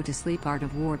 then go to sleep. Art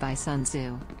of War by Sun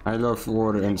Tzu. I love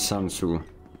War and Sun Tzu.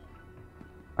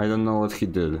 I don't know what he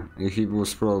did. He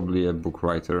was probably a book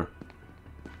writer.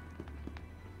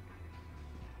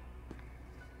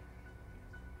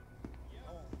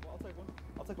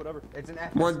 I'll take whatever. It's an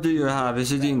F. What do you have?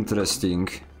 Is it interesting?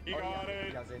 You got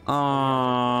it. Oh,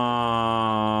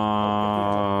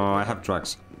 I have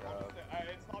drugs. It's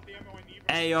not the ammo I need.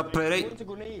 Hey, operate. Who wants a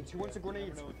grenade? Who wants a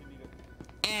grenade?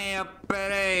 Hey,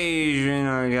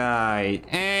 operational guy.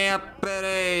 Hey,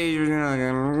 operational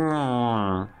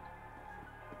guy.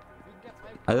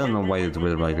 I don't know why it's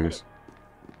weird like this.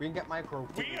 We can get micro.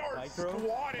 We are Micro?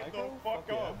 squatted the fuck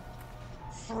Okay. up.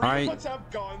 Three I- of us have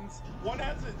guns. One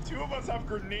has it. 2 of us have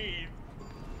grenades.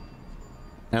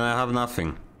 And I have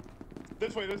nothing.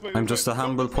 This way, this way. I'm this just way. a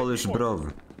humble This way, Polish this way. bro.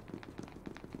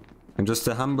 I'm just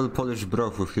a humble Polish bro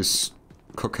with his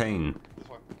cocaine. This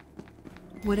way.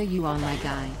 What are you on, my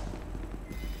guy?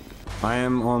 I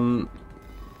am on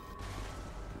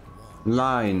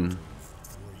line.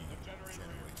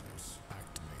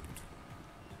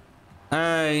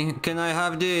 Hey, can I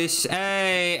have this?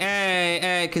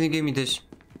 Hey, can you give me this?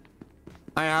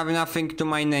 I have nothing to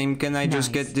my name. Can I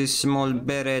just Nice. get this small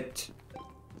beret?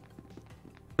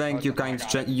 Thank you, kind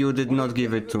you did not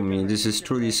give it to me. This is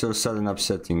truly so sad and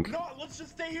upsetting. No, let's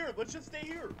just stay here. Let's just stay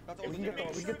here. We can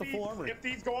get the full armory. If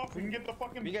these go off, we can get the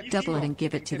fucking. Double it and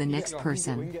give it to the next We can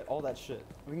person. get all that shit.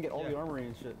 We can get all the armory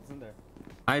and shit. It's in there.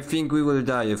 I think we will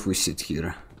die if we sit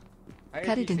here.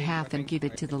 Cut it in half and give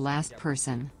it to the last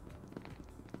person.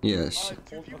 Yes.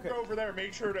 2 people go over there.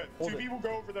 Make sure to. 2 people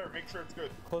go over there. Make sure it's good.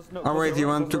 Close, no, Oh wait, you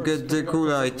want to get the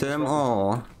cool item?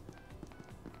 Oh.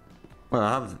 Well,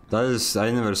 I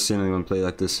never seen anyone play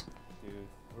like this. Dude,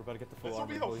 we're about to get the full This will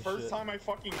armory. be the Holy first shit. time I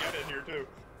fucking get it here too.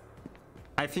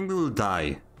 I think we will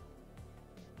die.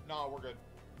 No, we're good.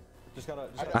 Just gotta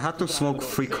I had to smoke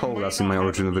 3 colas in my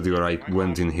original video where I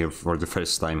went in here for the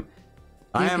first time.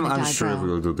 I You're am gonna die, unsure if bro.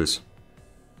 we will do this.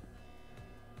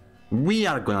 We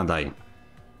are gonna die.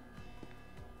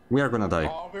 We are gonna die.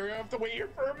 Oh, we're gonna have to wait here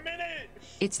for a minute.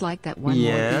 It's like that one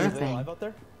Yeah. more Are beer they thing. alive out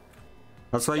there?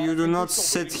 That's why you do not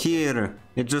sit here.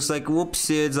 It's just like,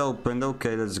 whoopsie, it's opened.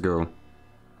 Okay, let's go.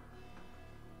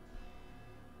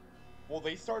 Well,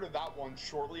 they started that one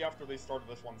shortly after they started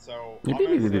this one, so Beep, I'm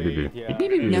gonna beep, beep, beep, say,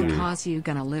 beep. Yeah. No cause you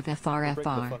gonna live Break the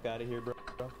FR. fuck out of here, bro.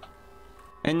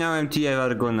 And now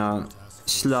MTF are gonna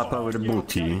slap our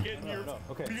booty. get in here. No,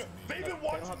 okay. They've been They don't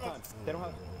watching have time. us. They don't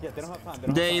have. Yeah, they don't have time. They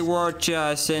don't They have time. watch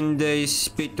us and they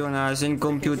spit on us and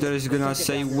computer is gonna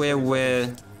say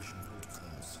where.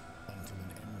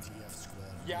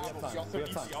 Yeah, but we also We have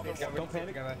need time. the other one. Don't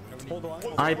panic. Hold on.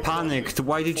 I panicked.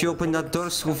 Why did you open that door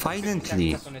so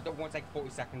violently? Don't want like 40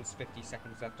 seconds, 50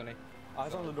 seconds left on it.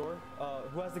 Eyes on the door.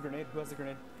 Who has the grenade? Who has the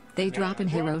grenade? They dropping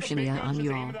Hiroshima on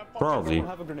you all. Probably. We'll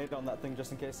have a grenade on that thing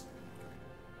just in case.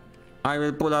 I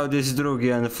will pull out this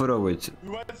drogi and throw it.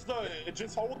 Who has the?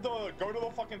 Just hold the. Go to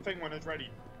the fucking thing when it's ready.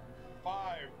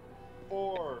 5,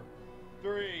 4,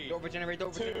 3. Don't regenerate,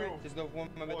 don't Two. regenerate. There's no one,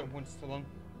 remember, the One. one's still on.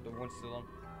 The one's still on.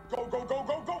 Go, go, go,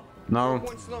 go, go! The No.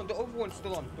 one's still on, the other one's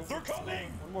still on. They're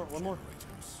coming! One more. One more.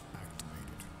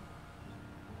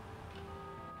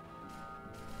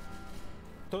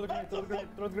 Throw the grenade. Throw the grenade.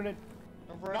 Throw the grenade.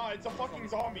 Nah, it's a fucking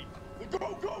zombie. Go,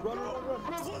 go, go!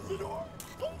 Close the door!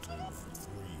 Close the door!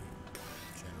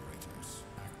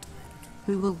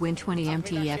 Who will win 20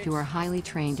 MTF who are highly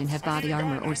trained and have body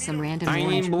armor or some random I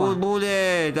orange need quad?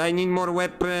 bullet. I need more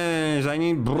weapons. I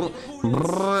need Please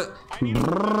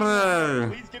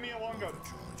give me a long gun.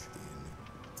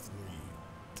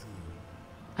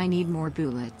 I need more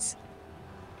bullets.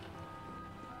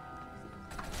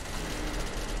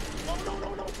 No, no,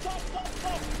 no, no! Stop, stop,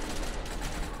 stop!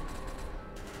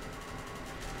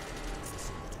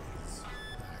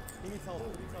 He needs help.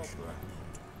 He needs help.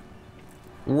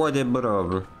 What a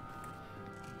bro.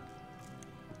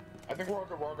 I think we're all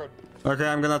good, we're all good. Okay,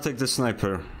 I'm gonna take the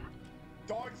sniper.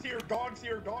 Dogs here, dogs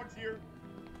here, dogs here.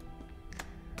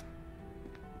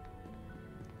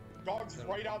 Dogs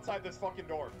right outside this fucking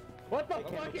door. What the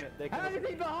fuck is... How is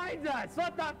he behind us?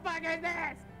 What the fuck is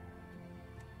this?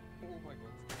 Oh my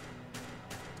god.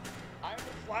 I have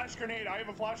a flash grenade, I have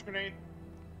a flash grenade.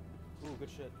 Ooh, good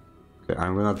shit. Okay,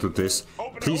 I'm gonna do this.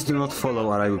 Open it, Please open do it, not open it, follow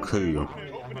or open I it, will open kill it, you. Open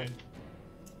it, open it.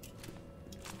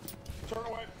 Turn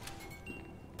away.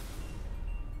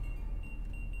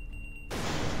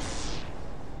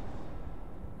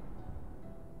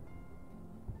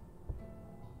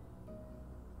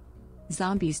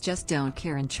 Zombies just don't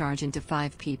care and charge into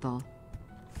 5 people.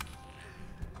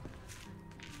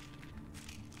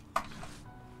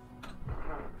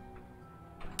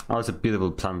 That was a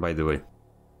beautiful plan, by the way.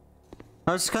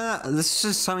 This is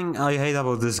just something I hate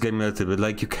about this game a little bit.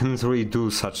 Like, you can't really do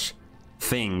such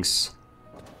things.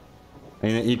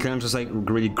 And you can't just like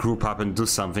really group up and do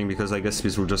something because I guess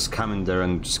this will just come in there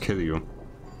and just kill you.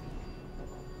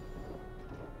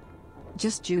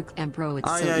 Just juke and bro, it's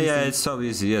Oh so yeah, easy. yeah, it's so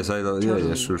easy. Yes, I know. Yeah, yeah,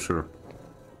 Totally. sure, sure.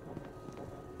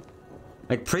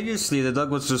 Like previously, the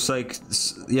dog was just like,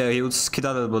 yeah, he would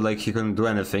skedaddle, but like he couldn't do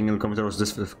anything, and the computer was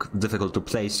difficult to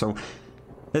play. So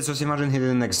let's just imagine he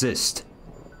didn't exist.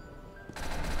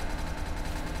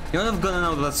 You would have gotten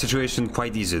out of that situation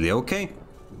quite easily, okay?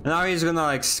 Now he's gonna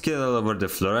like skid all over the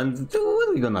floor, and what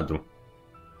are we gonna do?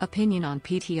 Opinion on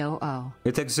PTOO.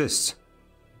 It exists.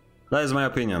 That is my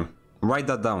opinion. Write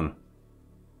that down.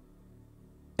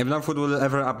 If Northwood will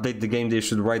ever update the game, they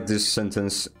should write this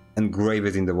sentence and grave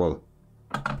it in the wall.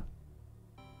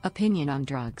 Opinion on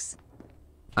drugs.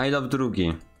 I love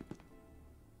drugi.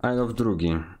 I love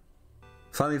drugi.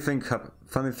 Funny things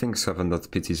happened at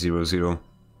PT00.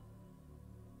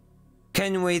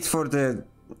 Can wait for the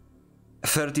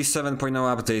 37.0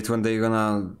 update when they're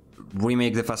gonna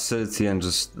remake the facility and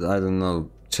just, I don't know,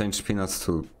 change peanuts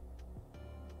to...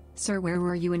 Sir, where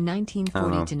were you in 1940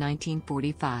 to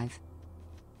 1945?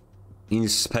 In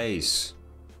space.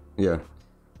 Yeah.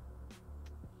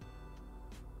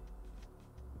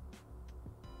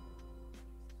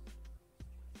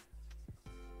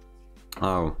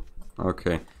 Oh,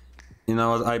 okay. You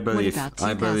know what? I believe. about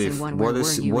I believe. 2001, What where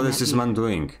is were you what in is that this year? man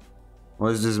doing?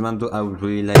 What is this man do? I would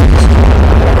really like this.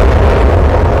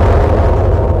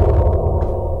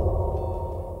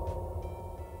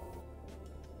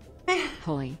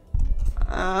 Holy.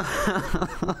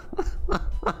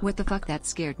 What the fuck, that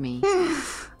scared me.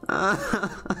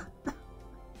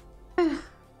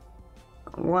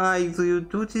 Why do you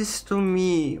do this to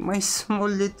me, my small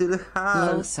little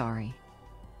heart? Lol, sorry.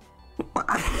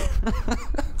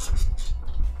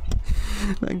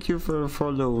 Thank you for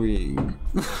following.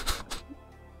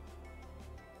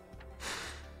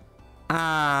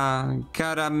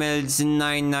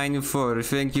 Caramels994,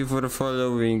 thank you for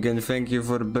following and thank you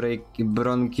for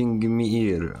bronking me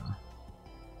ear.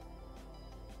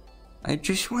 I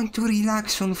just want to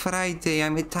relax on Friday,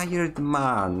 I'm a tired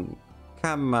man.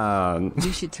 Come on.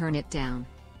 You should turn it down.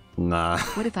 Nah,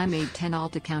 What if I made 10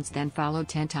 alt accounts then followed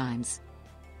 10 times?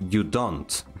 you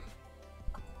don't.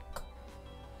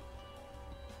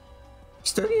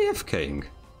 Still AFKing.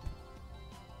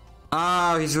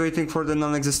 Ah, he's waiting for the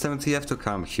non-existent TF to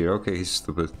come here. Okay, he's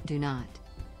stupid. Do not.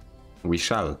 We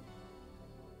shall.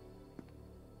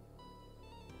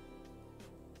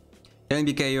 Can it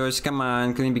be chaos? Come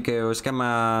on, can it be chaos? Come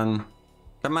on.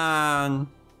 Come on.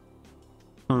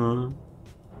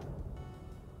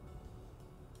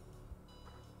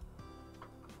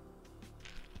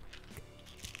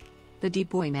 The Deep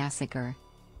Boy Massacre.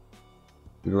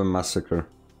 We will massacre.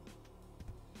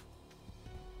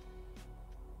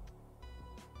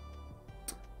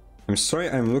 I'm sorry,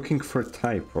 I'm looking for a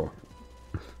typo.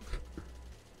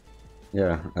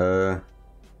 Yeah,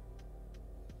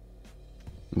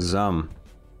 Zam.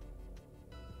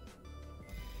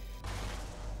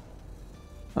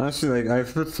 Honestly, like,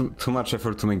 I've put too much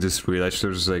effort to make this real. I should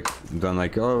have just, like, done,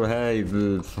 like, oh, hey,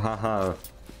 haha.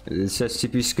 It's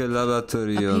SCPSL Opinion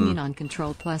laboratorium. on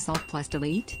Control plus Alt plus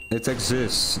Delete. It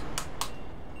exists.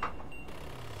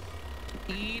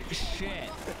 Eat shit.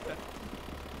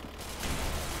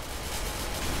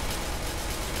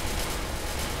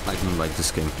 I don't like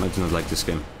this game. I do not like this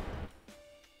game.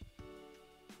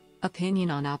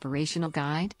 Opinion on Operational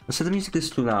Guide. So the music is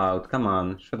too loud. Come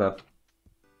on, shut up.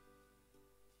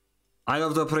 I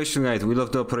love the operation guide. We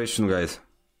love the operation guide.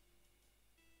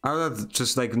 I would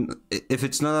just like, if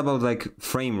it's not about like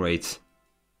frame rate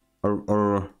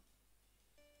or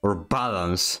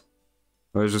balance,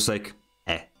 or it's just like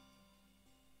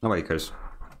nobody cares.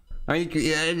 I mean,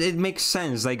 it makes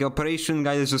sense. Like operation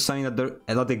guide is just something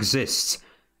that exists.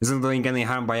 Isn't doing any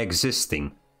harm by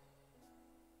existing.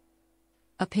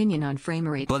 Opinion on frame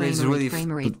rate. But frame it's rate, really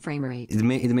frame rate. It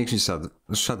makes me sad.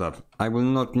 Shut up. I will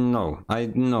not know. I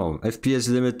know. FPS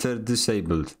limiter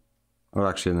disabled. Or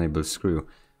actually enabled. Screw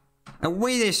you.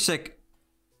 Wait a sec.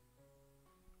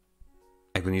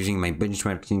 I've been using my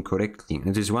benchmark incorrectly.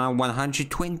 It is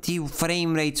 120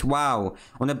 frame rates. Wow.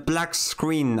 On a black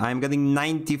screen, I'm getting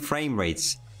 90 frame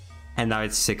rates. And now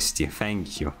it's 60.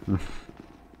 Thank you.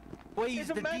 Please,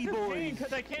 the D-boys.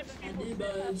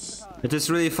 It is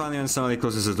really funny when somebody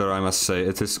closes the door, I must say.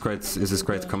 It is quite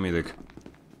comedic.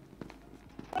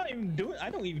 I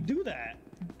don't even do that.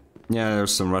 Yeah,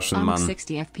 there's some Russian man.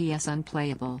 60 FPS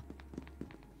unplayable.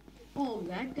 Oh,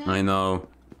 that guy? I know.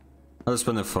 I'll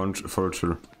spend a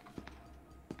fortune.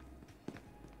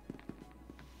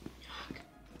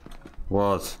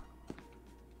 What?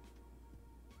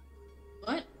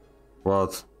 What?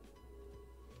 What?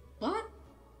 What?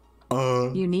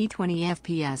 You need 20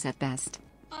 FPS at best.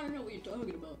 I don't know what you're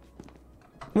talking about.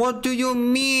 What do you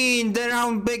mean? The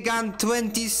round began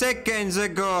 20 seconds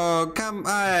ago. Come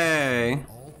on.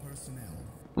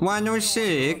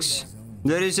 106?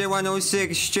 There is a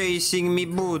 106 chasing me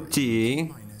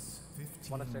booty.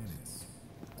 106.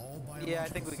 Yeah, I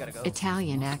think we gotta go.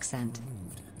 Italian accent.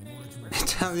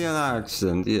 Italian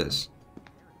accent, yes.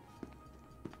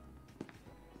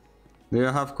 Do you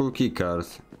have cool keycard?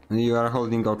 You are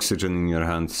holding oxygen in your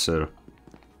hand, sir.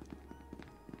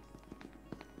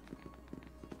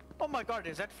 Oh my god,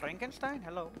 is that Frankenstein?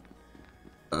 Hello.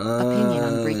 Opinion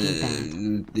on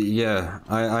Breaking Bad. Yeah,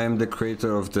 I am the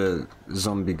creator of the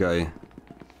zombie guy.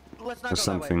 Let's not Or go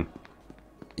something.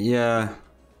 Yeah.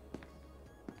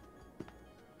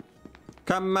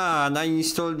 Come on, I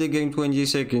installed the game 20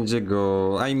 seconds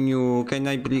ago. I'm new. Can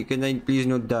I please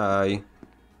not die?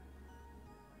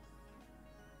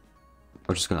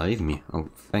 Or just gonna leave me. Oh,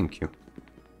 thank you.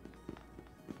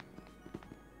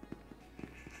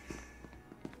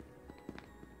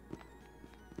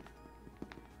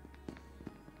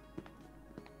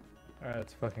 Alright,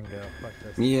 let's fucking go. Fuck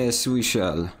this. Yes, we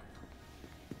shall.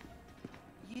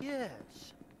 Yes.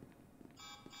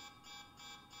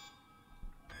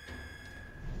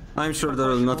 I'm sure there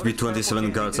will not be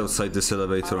 27 guards outside this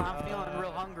elevator. I'm feeling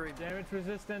real hungry. Damage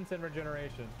resistance and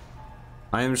regeneration.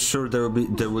 I am sure there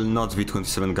will not be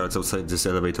 27 guards outside this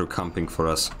elevator camping for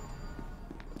us.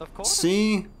 Of course.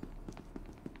 See?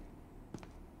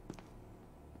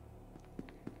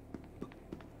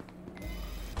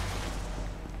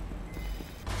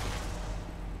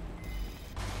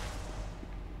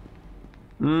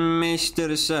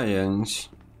 Mr. Science.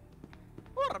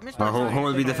 Who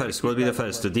will be the first? Who will be the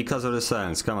first? The D-class or the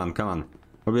Science? Come on, come on.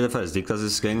 Who will be the first? D-class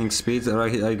is gaining speed, or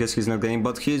I guess he's not gaining,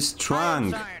 but he's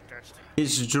drunk.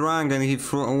 He's drunk and he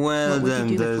well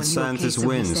then the Scientist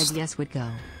wins. Said yes would go.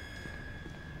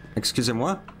 Excuse me,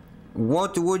 what?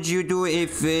 What would you do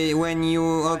if when you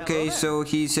okay? So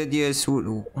he said yes.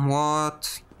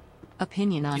 What?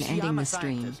 Opinion on ending the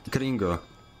stream. Gringo.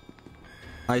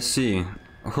 I see.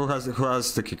 Who has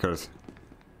the key card?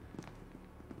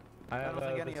 I have don't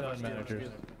think any the of us zone do.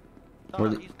 managers. Oh,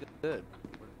 Well- he's good.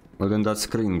 Well then that's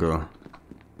Gringo.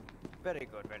 Very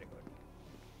good, very good.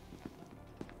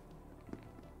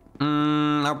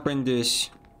 Open this.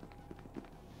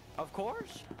 Of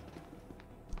course.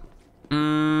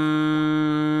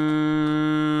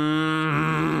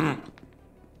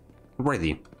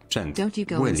 Ready. Chant. Don't you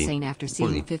go Ready. insane after seeing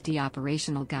Ready. 50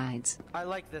 operational guides. I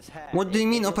like this hat. What do you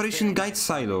mean, It looks Operation very Guide nice.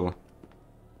 Silo?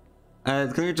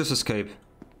 Can you just escape?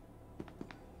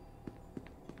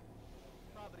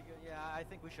 Probably good. Yeah, I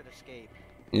think we should escape.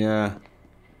 Yeah.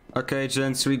 Okay,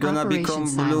 gents, we gonna Operation become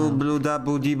Silo. blue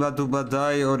dabu diba duba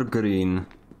die or green?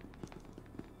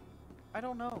 I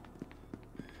don't know.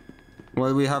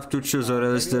 Well, we have to choose, or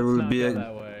else Maybe there let's will not be go a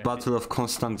that way. battle of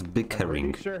constant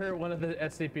bickering. Pretty sure one of the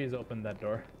SCPs opened that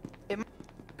door.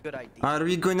 Good idea. Are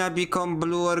we gonna become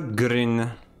blue or green?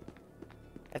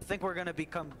 I think we're gonna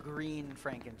become green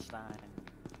Frankenstein.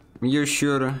 You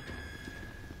sure?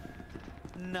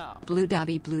 No. Blue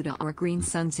Dobby Blue Da or Green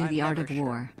Sun Tzu, I'm The Art never of sure.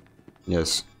 War.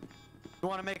 Yes. You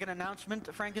want to make an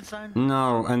announcement, Frankenstein?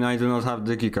 No, and I do not have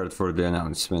the keycard for the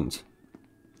announcement.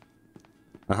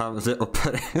 I have the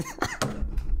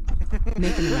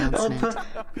Make an announcement.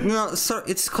 No, sorry,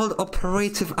 it's called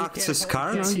Operative Access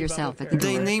Card. Throw yourself at the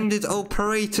They door. named it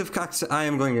Operative Access. I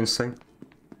am going insane.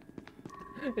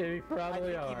 You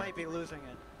probably He are. might be losing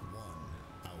it.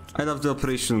 I love the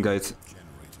operation guide.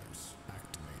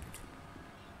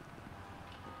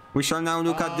 We shall now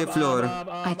look at the floor.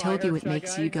 I told you it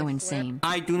makes you go insane.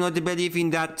 I do not believe in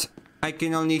that. I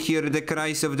can only hear the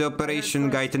cries of the operation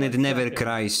guide and it never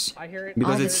cries. I hear it.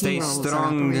 Because All it the stays T-rolls are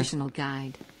strong. operational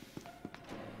guide.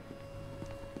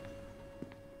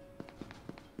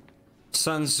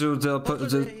 Sun Tzu,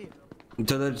 the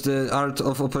art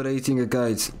of operating a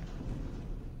guide.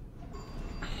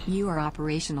 You are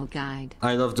operational guide.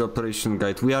 I love the operation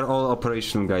guide. We are all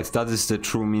operation guides. That is the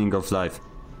true meaning of life.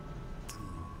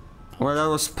 Well, that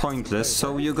was pointless.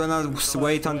 So you're gonna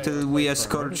wait until we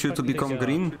escort you to become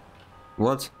green?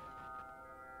 What?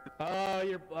 Oh,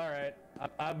 you're alright.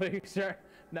 I'll be sure.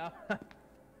 No.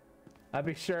 I'll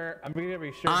be sure. I'm gonna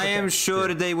be sure. I am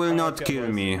sure they will not kill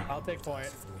me. I'll take point.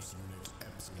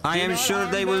 I am sure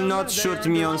they will not shoot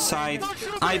me on sight.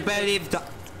 I believe that.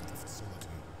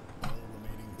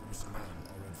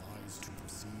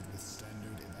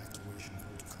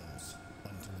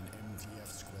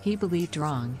 He believed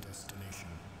wrong.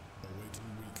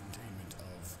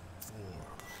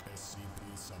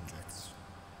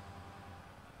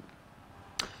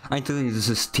 I tell you, this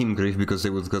is team grief because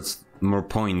they would got more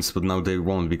points, but now they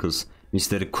won't because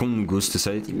Mr. Kungus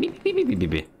decided. Beep, beep, beep, beep, beep,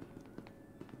 beep.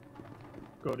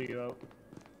 Go to you out.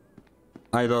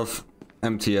 I love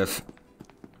MTF.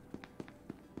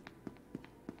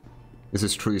 This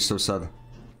is truly so sad.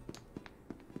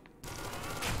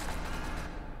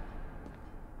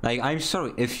 Like, I'm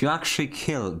sorry, if you actually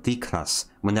kill D-class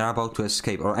when they're about to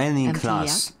escape, or any MTF?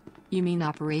 class... You mean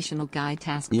operational guide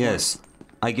task Yes. force?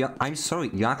 I'm sorry,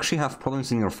 you actually have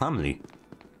problems in your family.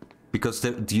 Because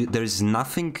there is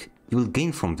nothing you will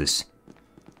gain from this.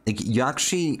 Like, you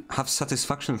actually have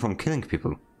satisfaction from killing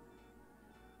people.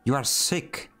 You are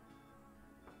sick.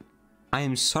 I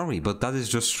am sorry, but that is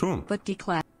just true. But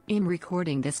declare. I'm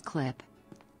recording this clip.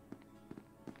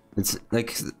 It's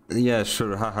like, yeah,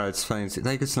 sure, haha, it's fine. It's,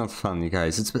 like, it's not funny,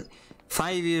 guys. It's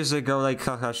 5 years ago, like,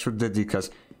 haha, shoot the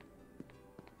D-class.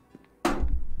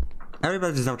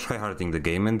 Everybody's now tryharding the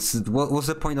game, and what was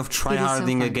the point of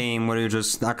tryharding a game where you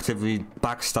just actively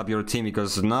backstab your team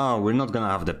because no, we're not gonna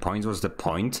have the points. What's the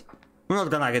point? We're not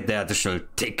gonna get the additional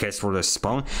tickets for the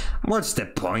spawn. What's the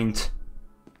point?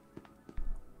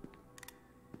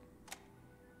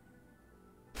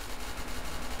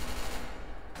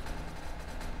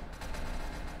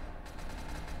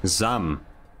 Zam.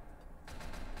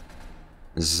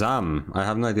 I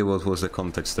have no idea what was the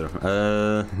context there.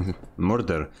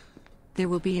 Murder. There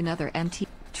will be another MT.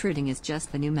 Trading is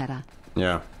just the new meta.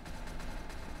 Yeah.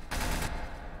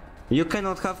 You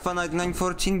cannot have fun at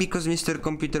 9:14 because Mr.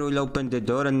 Computer will open the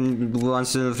door and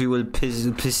once you will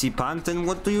pissy pant, and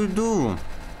what do you do?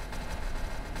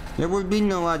 There will be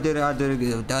no all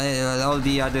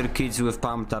the other kids with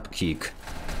pumped up kick.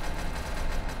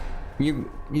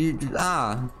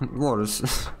 Worse.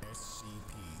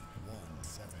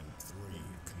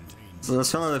 So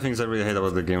that's one of the things I really hate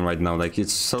about the game right now. Like,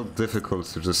 it's so difficult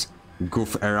to just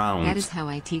goof around. That is how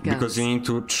IT goes. Because you need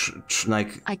to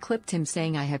like. I clipped him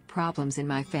saying I have problems in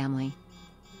my family.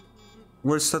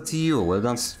 Where's that you? Well,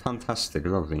 that's fantastic,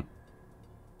 lovely.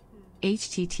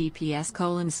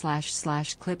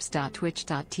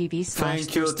 https://clips.twitch.tv/.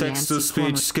 Thank you, text to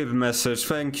speech. Skip message.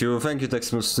 Thank you,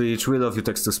 text to speech. We love you,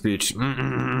 text to speech.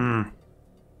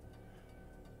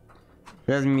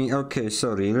 Let me. Okay,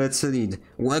 sorry. Let's read.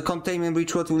 Well, containment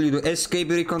breach. What will you do? Escape,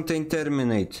 recontain,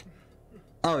 terminate.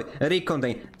 Oh,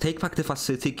 recontain. Take back the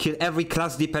facility. Kill every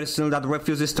Class D personnel that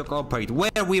refuses to cooperate.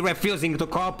 Where are we refusing to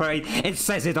cooperate? It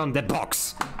says it on the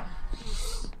box.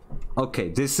 Okay,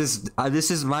 this is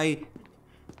my.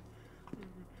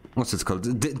 What's it called?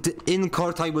 In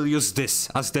court, I will use this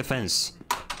as defense.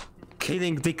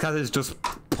 Killing D-class is just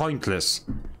pointless,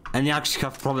 and you actually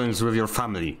have problems with your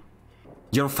family.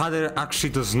 Your father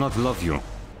actually does not love you.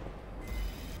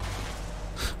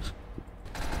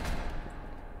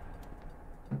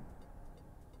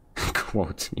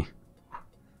 Quote me.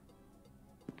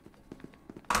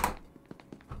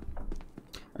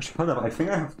 Actually, hold up, I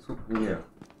think I have to... Yeah.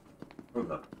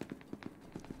 Hold up.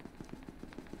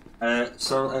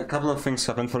 So, a couple of things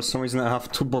happened. For some reason, I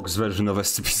have 2-box version of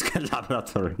SCPSL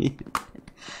Laboratory.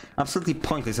 absolutely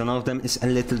pointless, and all of them is a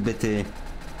little bit,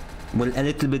 well, a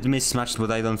little bit mismatched,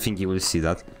 but I don't think you will see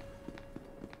that.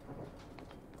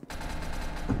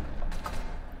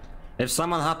 If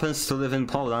someone happens to live in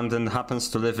Poland and happens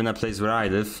to live in a place where I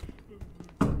live,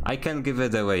 I can give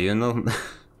it away, you know?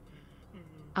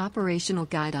 Operational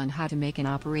guide on how to make an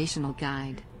operational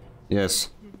guide. Yes.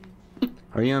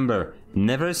 Remember,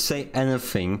 never say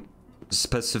anything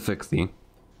specifically.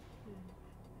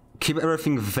 Keep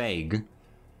everything vague.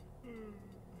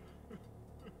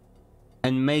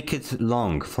 And make it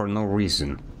long for no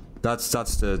reason. That's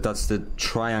the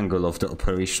triangle of the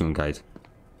operational guide.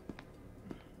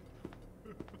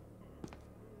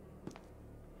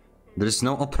 There's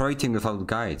no operating without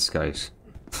guides, guys.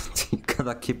 You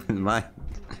gotta keep in mind.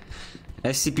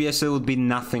 SCPSL would be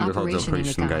nothing without the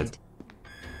operational guide.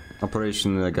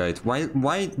 Operational guide.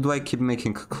 Why do I keep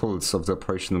making calls of the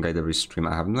operational guide every stream?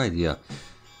 I have no idea.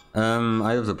 I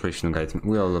love the operational guide.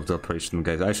 We all love the operational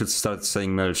guide. I should start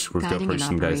saying merch with Guiding the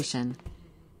operational guide.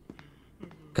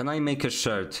 Can I make a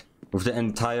shirt with the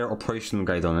entire operational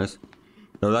guide on it?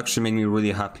 That would actually make me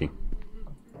really happy.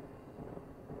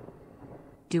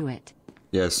 Do it.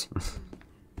 Yes.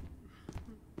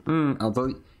 Although,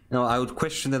 you know, I would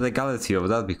question the legality of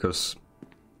that because...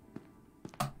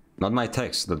 Not my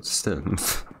text, but still.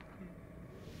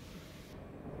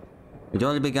 It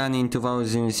all began in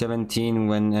 2017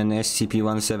 when an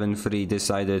SCP-173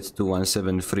 decided to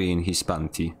 173 in his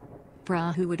panty.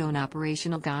 Brah, who would own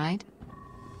operational guide?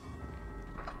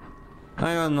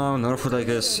 I don't know, Northwood, I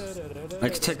guess.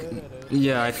 Like,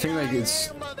 yeah, I think like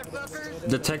it's...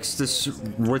 The text is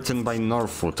written by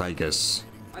Northwood, I guess.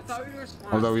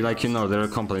 Although, like, you know, there are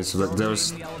companies, but it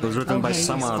was written by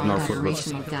someone at Northwood, but...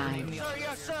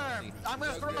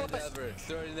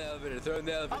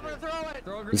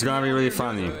 It's gonna be really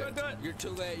funny. You're too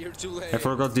late. I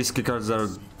forgot these keycards are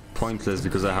pointless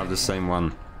because I have the same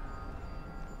one.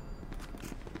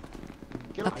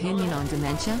 Opinion on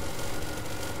dementia?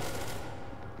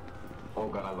 Oh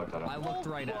god, I looked at him. I looked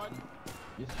right at him.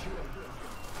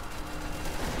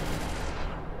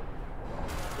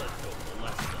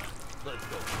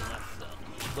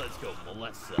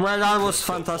 Well, that was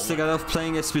fantastic. I love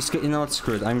playing SCP. You know what,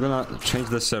 screw it. I'm gonna change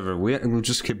the server. We'll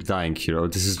just keep dying here. Oh,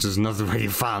 this is just not really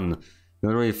fun.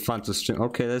 Not really fun to stream.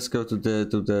 Okay, let's go to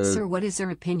the... Sir, what is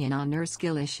your opinion on nurse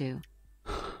skill issue?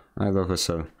 I love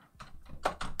SL.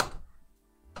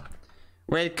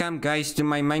 Welcome, guys, to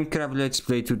my Minecraft Let's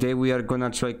Play. Today we are gonna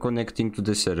try connecting to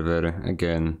the server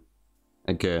again.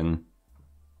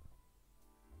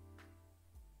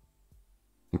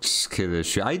 Skill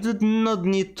issue. I did not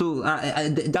need to.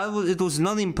 It was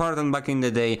not important back in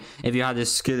the day. If you had a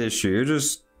skill issue, you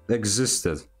just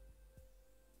existed.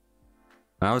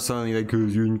 I was suddenly like,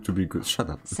 you need to be good. Shut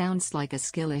up. Sounds like a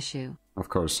skill issue. Of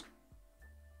course.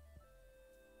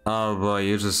 Oh boy,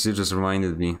 you just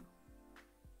reminded me.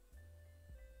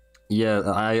 Yeah,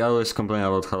 I always complain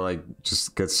about how I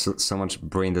just get so much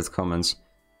brain dead comments.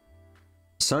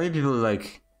 So many people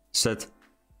like said,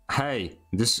 hey,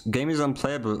 this game is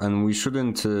unplayable and we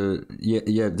shouldn't,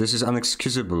 yeah, this is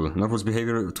unexcusable. Northwood's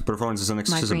behavior to performance is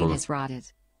unexcusable. My brain is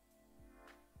rotted.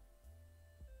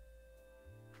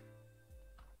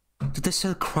 Did the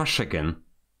cell crash again?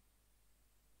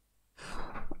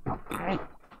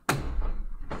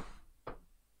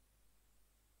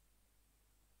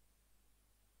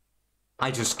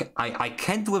 I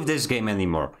can't with this game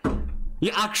anymore.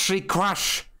 You actually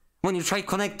crash when you try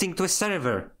connecting to a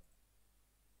server.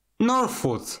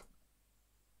 Northwood,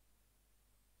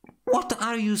 what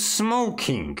are you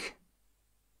smoking?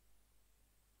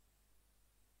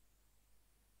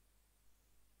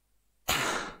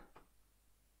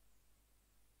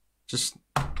 Just...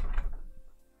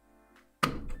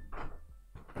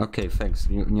 Okay, thanks.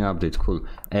 New update, cool.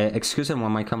 Excuse me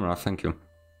on my camera, thank you.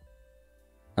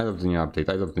 I love the new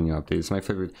update. It's my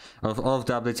favorite. Of all of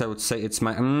the updates, I would say it's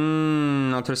my...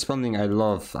 not responding. I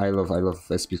love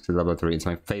SCPSL Laboratory. It's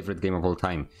my favorite game of all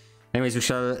time. Anyways, we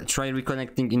shall try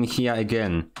reconnecting in here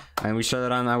again. And we shall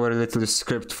run our little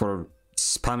script for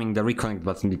spamming the reconnect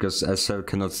button because SL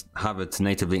cannot have it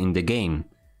natively in the game.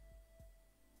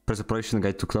 Press operational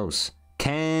guide to close.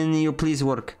 Can you please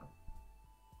work?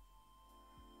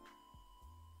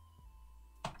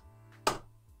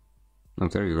 Oh,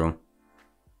 there you go.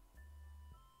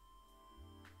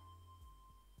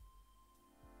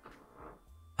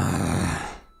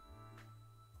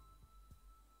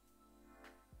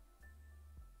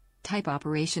 Type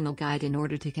operational guide in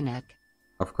order to connect.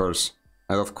 Of course.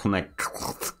 I love connect.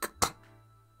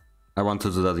 I want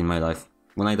to do that in my life.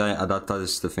 When I die, that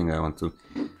is the thing I want to.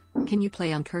 Can you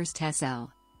play on Cursed SL?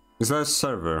 Is that a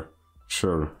server?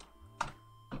 Sure.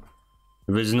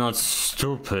 If it's not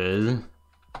stupid.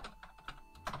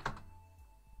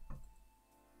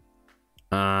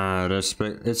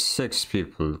 Respect. It's 6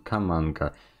 people. Come on,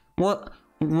 guy. What?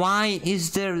 Why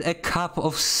is there a cap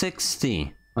of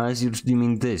 60? As you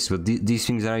mean this? But these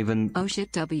things are even. Oh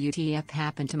shit! WTF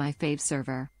happened to my fave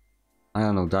server? I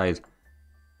don't know. Died.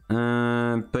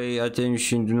 Pay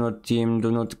attention. Do not team.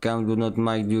 Do not count. Do not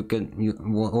mic. You can.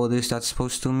 What is that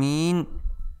supposed to mean?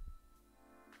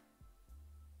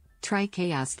 Try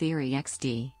Chaos Theory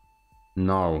XD.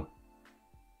 No.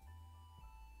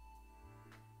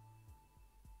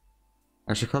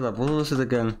 Actually, hold up. What was it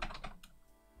again?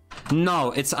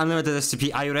 No, it's unlimited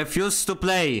SCP. I refuse to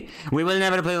play. We will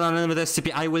never play on unlimited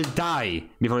SCP. I will die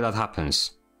before that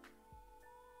happens.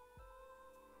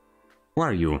 Who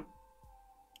are you?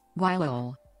 Why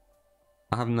lol?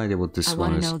 I have no idea what this I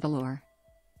one wanna is. know the lore.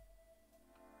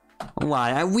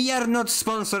 Why? We are not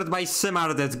sponsored by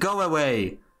Simardet. Go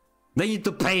away. They need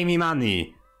to pay me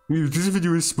money. This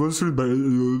video is sponsored by.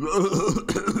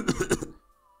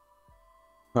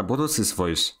 What was his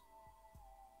voice?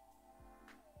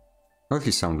 What did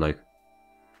he sound like?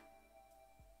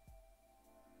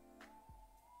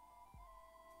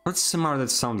 What's Simardet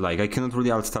sound like? I cannot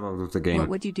really alt-tab out of the game. What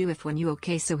would you do if when you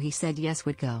okay so he said yes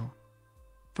would go?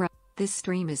 Bruh, this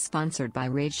stream is sponsored by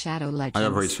Raid Shadow Legends. I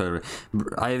love Raid Shadow.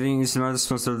 I think Simardet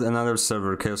sponsored another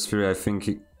server, Chaos Fury. I think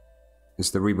it's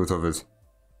the reboot of it.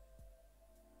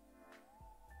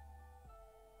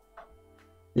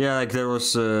 Yeah, like there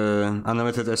was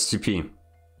unlimited SCP.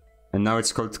 And now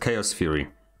it's called Chaos Fury.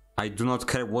 I do not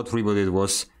care what reboot it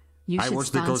was. I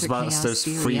watched the Ghostbusters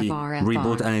 3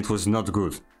 reboot and it was not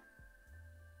good.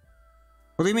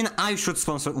 What do you mean I should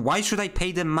sponsor? Why should I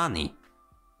pay them money?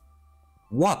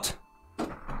 What?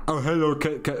 Oh, hello,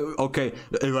 okay.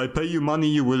 If I pay you money,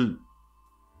 you will...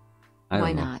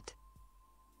 Why not?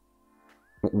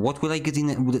 What will I get in...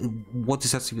 What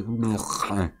is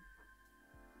that?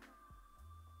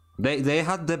 They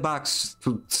had the bucks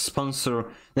to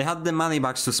sponsor... They had the money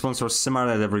bucks to sponsor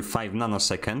Simardet every 5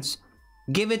 nanoseconds.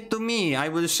 Give it to me! I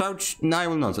will shout... No, I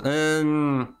will not.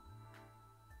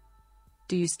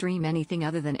 Do you stream anything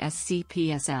other than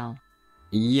SCPSL?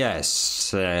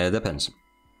 Yes, depends.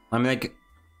 I mean, like...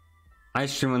 I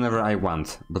stream whenever I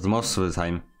want, but most of the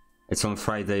time it's on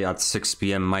Friday at 6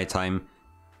 PM my time,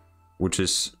 which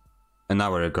is an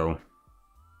hour ago.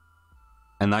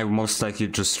 And I most likely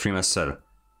just stream SL.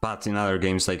 But in other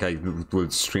games, like, I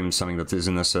would stream something that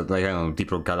isn't a set, like, I don't know,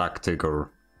 Deep Rock Galactic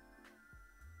or...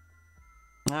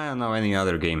 I don't know, any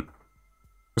other game.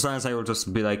 Sometimes I will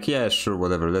just be like, yeah, sure,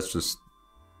 whatever, let's just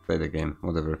play the game,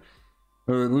 whatever.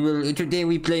 Today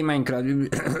we play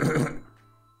Minecraft.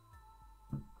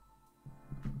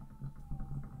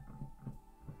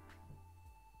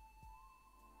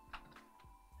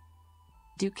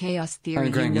 Do Chaos Theory,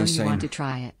 you know you want to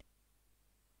try it.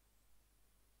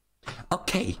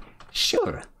 Okay,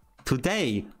 sure.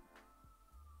 Today,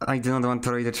 I do not want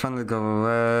to read the channel go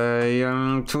away.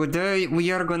 Today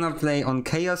we are gonna play on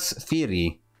Chaos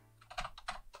Theory.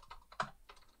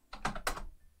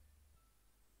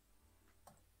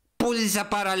 Pulsa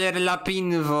paralel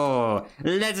lapinvo.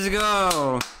 Let's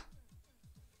go.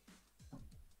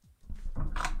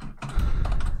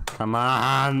 Come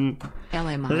on.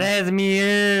 LMI. Let me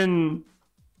in.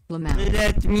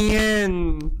 Let me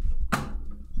in.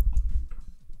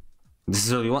 This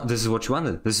is all you want. This is what you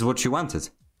wanted. This is what you wanted.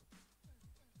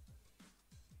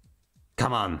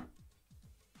 Come on.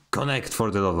 Connect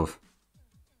for the love of.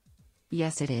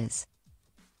 Yes, it is.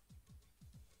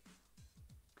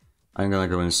 I'm gonna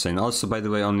go insane. Also, by the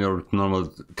way, on your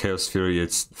normal Chaos Fury,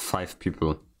 it's 5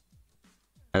 people.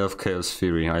 I love Chaos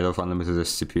Fury. I love Unlimited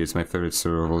SCP. It's my favorite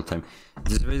server of all time.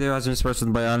 This video has been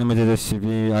sponsored by Unlimited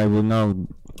SCP. I will now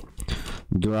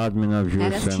do admin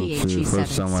abuse and for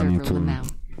someone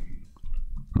to...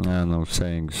 I don't know,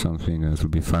 saying something that will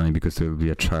be funny because there will be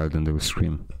a child and they will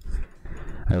scream.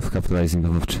 I love capitalizing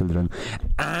on children.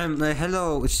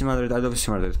 Hello, Simardet. I love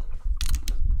Simardet.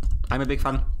 I'm a big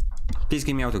fan. Please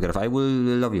give me autograph. I will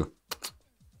love you.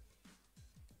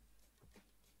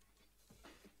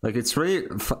 Like, it's really...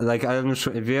 Like, I'm not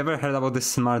sure... Have you ever heard about the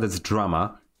Simardet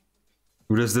drama?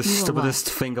 Which is the stupidest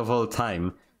thing of all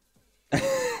time.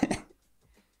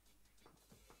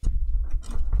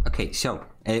 Okay, so...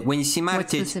 when Simartet...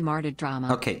 What's the Simartet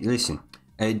drama? Okay, listen.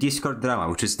 Discord drama,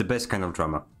 which is the best kind of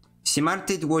drama.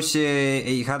 Simartet was...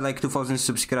 he had like 2,000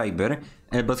 subscribers,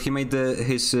 but he made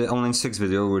his 096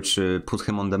 video, which put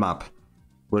him on the map.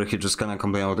 Where he just kinda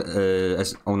complained about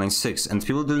as 096. And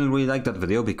people didn't really like that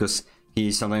video because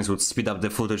he sometimes would speed up the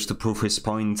footage to prove his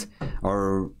point,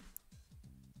 or...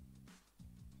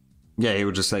 Yeah, he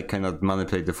would just like kind of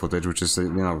manipulate the footage, which is,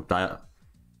 you know,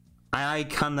 I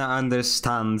kinda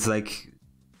understand, like,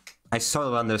 I sort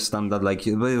of understand that, like,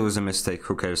 it was a mistake,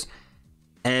 who cares.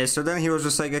 So then he was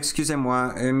just like,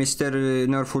 excusez-moi, Mr.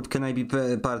 Northwood, can I be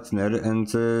partner? And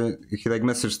he like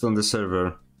messaged on the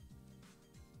server.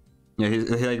 Yeah, he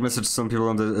like messaged some people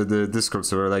on the Discord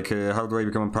server, like, how do I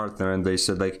become a partner? And they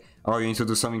said like, oh, you need to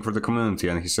do something for the community.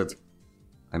 And he said,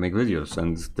 I make videos.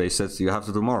 And they said, you have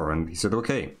to do more. And he said,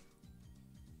 okay.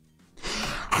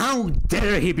 How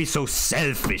dare he be so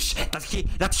selfish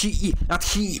that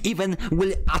he even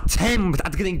will attempt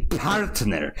at getting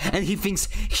partner, and he thinks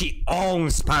he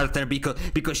owns partner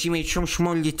because she made some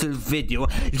small little video.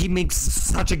 He makes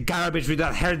such a garbage video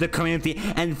that hurt the community,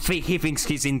 and he thinks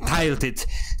he's entitled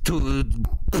to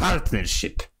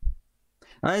partnership.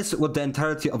 That's what the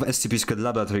entirety of SCPSL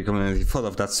laboratory community thought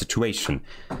of that situation.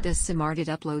 Does Simardit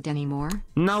upload anymore?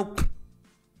 Nope.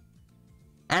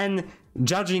 And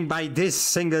judging by this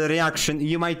single reaction,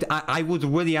 you might, I would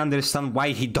really understand why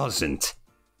he doesn't.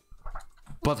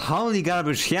 But holy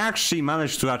garbage, he actually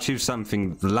managed to achieve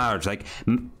something large, like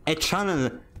a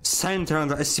channel centered on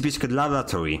the SCPSL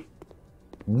laboratory.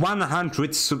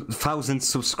 100,000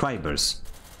 subscribers.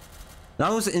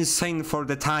 That was insane for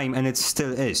the time, and it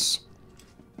still is.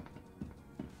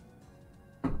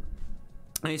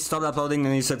 He stopped uploading,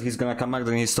 and he said he's gonna come back.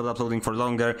 Then he stopped uploading for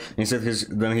longer. And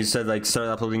he said like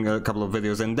started uploading a couple of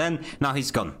videos, and then now he's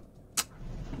gone.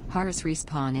 Harass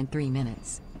respawn in 3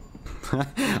 minutes.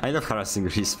 I love harassing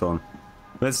respawn.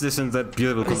 Let's listen to that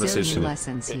beautiful conversation.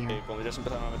 Lessons here.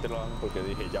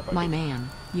 My man,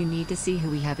 you need to see who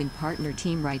we have in partner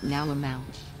team right now, Lamau.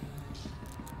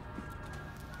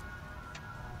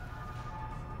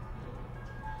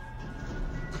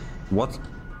 What?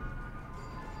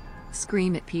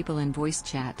 Scream at people in voice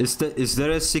chat. Is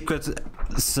there a secret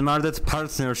Simardit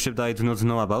partnership that I do not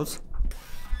know about?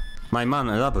 My man,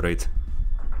 elaborate.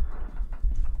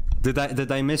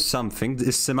 Did I miss something?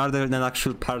 Is Simardit an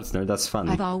actual partner? That's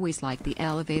funny. I've always liked the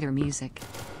elevator music.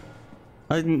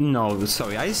 No,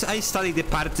 sorry. I studied the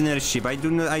partnership. I do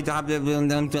not. I have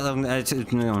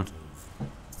no.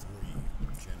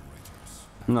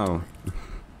 No.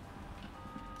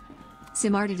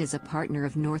 Simardit is a partner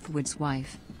of Northwood's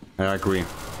wife. I agree.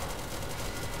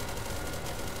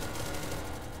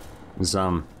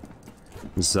 Zam.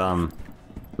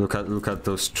 Look at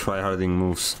those tryharding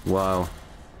moves. Wow.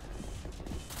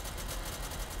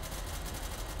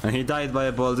 And he died by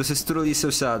a ball. This is truly so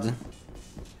sad.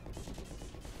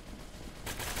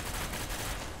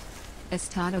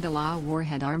 Estado de la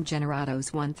Warhead Arm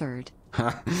Generados 1/3.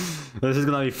 This is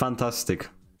gonna be fantastic.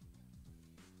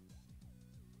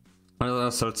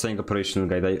 I'll start saying operational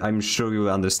guide. I'm sure you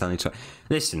will understand each other.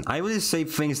 Listen, I will say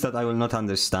things that I will not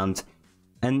understand,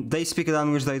 and they speak a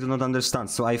language that I do not understand,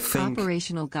 so I think...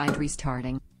 Operational guide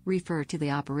restarting. Refer to the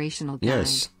operational guide.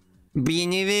 Yes.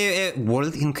 Bienvenue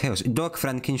World in Chaos. Doc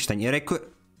Frankenstein.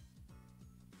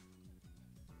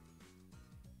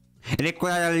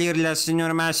 Require lire la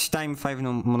signor mass time 5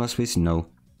 no monospace? No.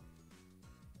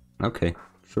 Okay,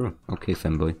 sure. Okay,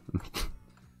 fanboy.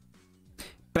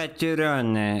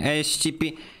 Patron,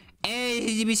 SCP...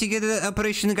 SCP get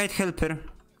Operation Guide Helper.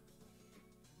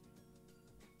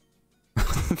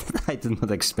 I did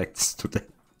not expect this today.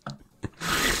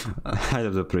 I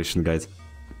love the Operation Guide.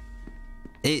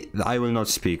 I will not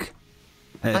speak.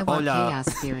 Hola.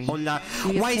 Hola.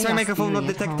 Why is my microphone not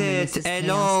detected?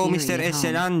 Hello, Mr.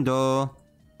 Esselando.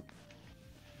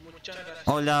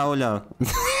 Hola, hola.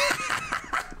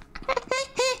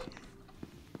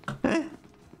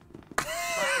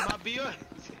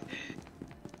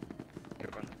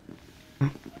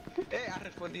 Ha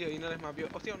respondido y no les mapeó.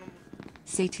 Hostia, no.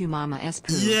 Say to Mama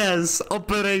Espu. Yes,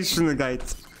 Operation Guide.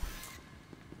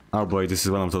 Oh boy, this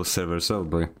is one of those servers. Oh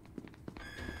boy.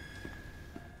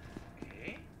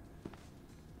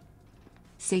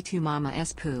 Say to Mama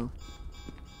Espu.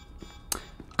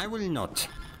 I will not.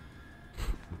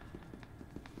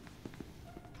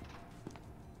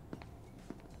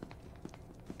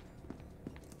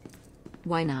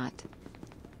 Why not?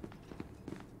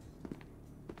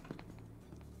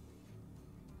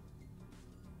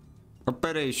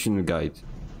 Operation Guide.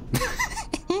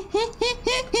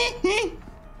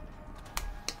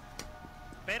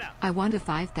 I want a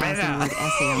 5,000 word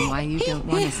essay on why you don't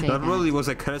want to say That that. probably was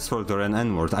a curse word or an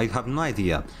N-word. I have no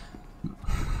idea.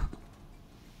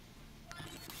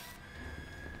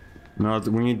 No,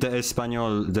 we need the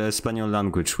Espanol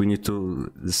language. We need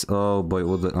to... Oh boy,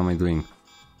 what am I doing?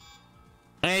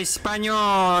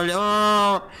 Español!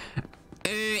 Oh!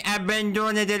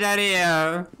 Abandone del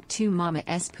área! To Mama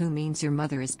Espu means your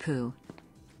mother is poo.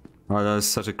 Oh, that is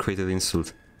such a creative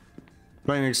insult.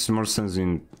 Probably makes more sense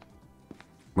in...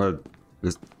 Well,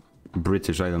 it's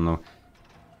British, I don't know.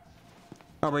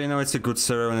 Oh, but you know, it's a good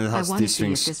server and it I has want to these see if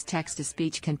things. this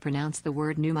text-to-speech can pronounce the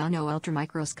word pneumono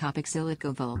ultramicroscopic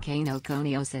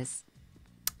silicovolcanoconiosis.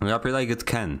 I feel like it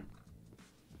can.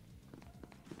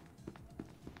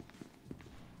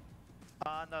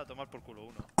 Anda a tomar por culo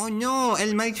uno. Oh no,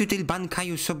 el marito del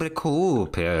bancaio sobre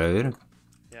Cooper.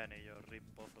 Ya ni yo,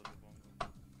 ripozo, supongo.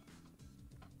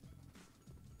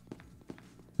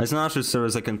 As an Archer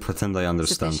service, I can pretend I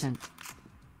understand. Sufficient.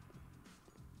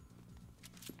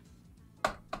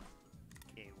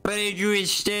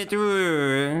 Prejuiced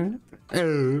word.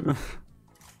 Oh.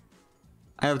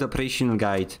 I have the operational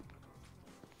guide.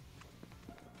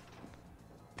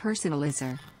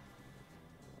 Personalizer.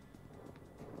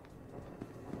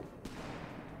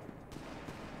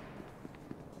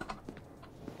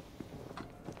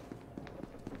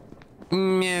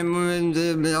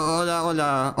 Hola,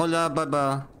 hola, hola,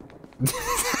 baba.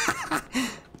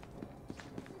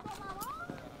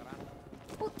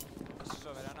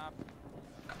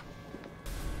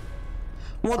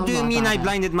 What do you mean I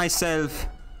blinded myself?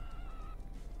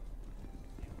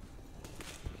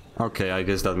 Okay, I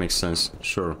guess that makes sense.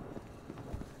 Sure.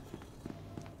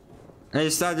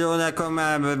 Estadio una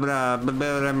coma.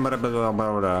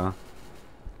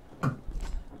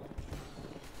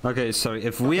 Okay, sorry.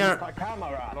 If we are,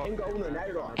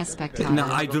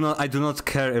 no, I do not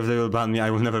care if they will ban me. I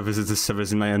will never visit this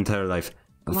service in my entire life.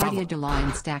 Guardia de la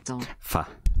Instactile.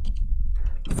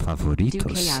 Favoritos.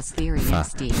 Do chaos theory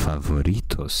SD.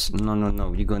 Favoritos. No, no,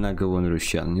 no. We're gonna go on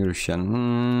Russian.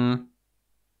 Russian.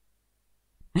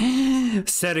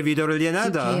 Servidor Do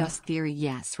alienada. chaos theory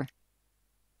yes.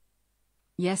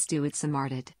 Yes, do it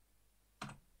smarted.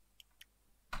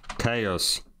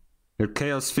 Chaos. Your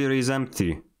chaos theory is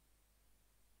empty.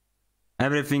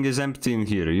 Everything is empty in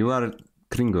here. You are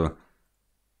Kringo.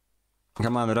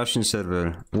 Come on, Russian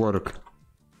server. Work.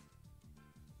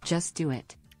 Just do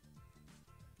it.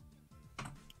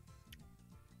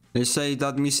 They say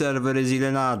that my server is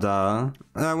alienada.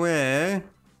 Away.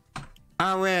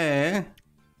 Away.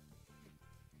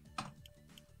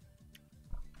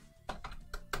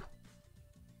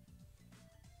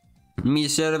 Mi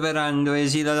serverando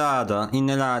es inelada,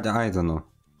 I don't know.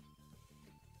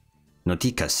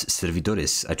 Noticas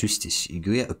servidores ajustes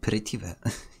guía operativa.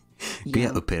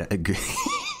 Guía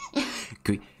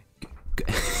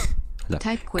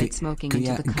Type quit smoking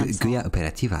into the console. Guía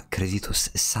operativa créditos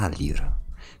salir.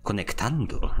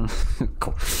 Conectando.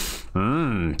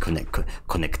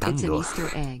 Conectando. It's an Easter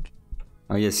egg.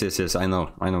 Oh yes, yes, yes. I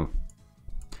know.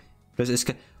 Wait a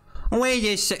second.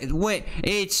 Wait.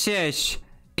 It says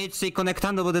it's a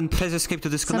conectando, but then press escape to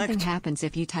disconnect. Something happens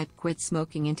if you type quit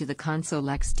smoking into the console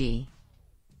XD.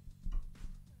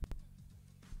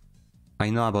 I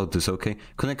know about this. Okay.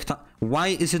 Why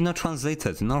is it not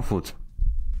translated? Northwood.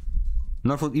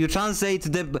 Northwood. You translate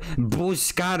the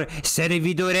buscar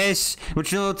servidores,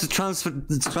 which you know to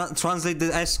translate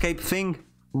the escape thing.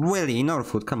 Really,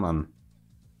 Northwood? Come on.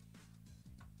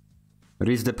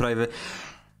 Read the private.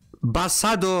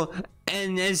 Basado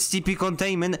en SCP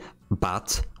containment,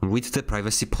 but with the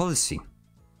privacy policy.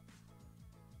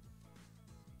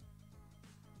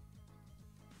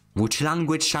 Which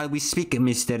language shall we speak,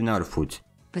 Mr. Northwood?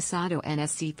 Basado en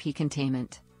SCP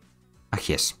containment. Ah,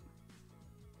 yes.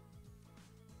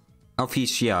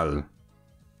 Official.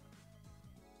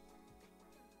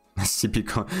 SCP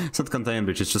it's not containment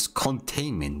bridge, it's just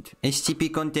containment. SCP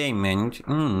containment.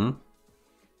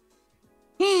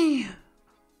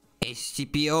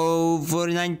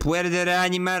 SCP-049 puede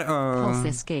reanimar. Pulse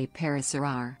escape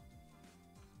paracerar.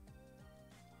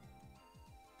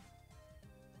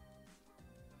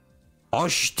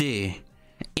 Oste.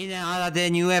 Ile de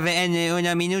 9 en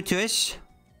 1 minutos.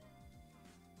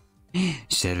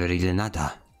 Server ile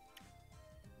nada.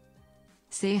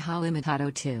 Say how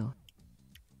limitado 2.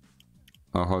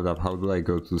 Oh, hold up. How do I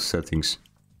go to settings?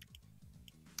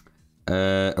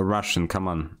 Russian, come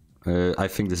on. I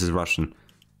think this is Russian.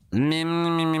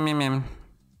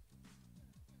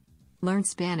 Learn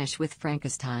Spanish with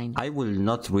Frankenstein. I will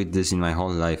not read this in my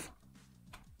whole life.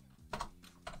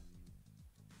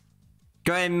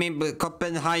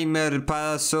 Oppenheimer,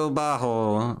 paso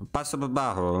bajo. Paso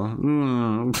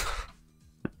bajo.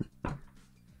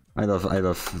 I love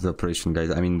the operation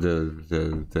guys. I mean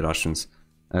the Russians.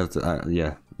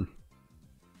 Yeah.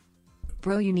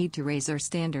 Bro, you need to raise our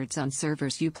standards on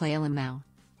servers you play LMAO.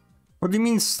 What do you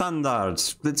mean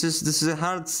standards? This is a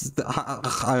hard.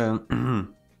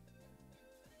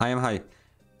 I am high.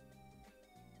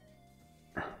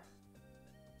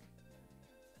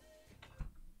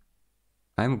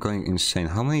 I'm going insane.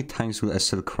 How many times will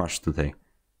SL crash today?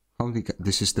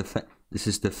 This is the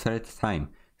third time.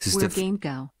 Where'd game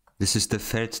go? This is the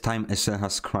third time SL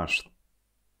has crashed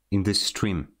in this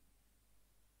stream.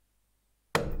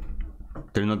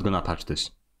 They're not gonna patch this.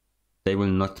 They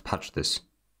will not patch this.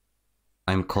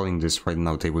 I'm calling this right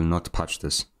now. They will not patch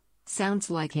this. Sounds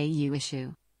like a you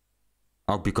issue.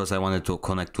 Oh, because I wanted to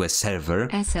connect to a server,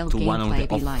 SL to one of the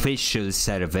gameplay official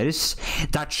servers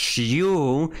that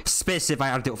you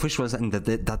specify are the officials and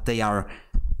that they are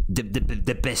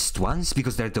the best ones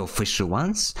because they're the official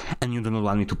ones, and you don't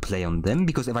allow me to play on them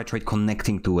because if I try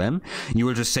connecting to them, you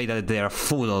will just say that they are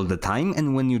full all the time,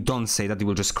 and when you don't say that, you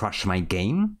will just crash my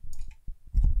game.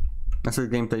 SL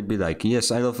gameplay be like,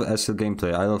 yes, I love SL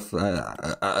gameplay.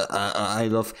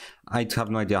 I have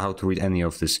no idea how to read any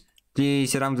of this.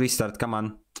 Please, round restart, come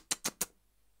on.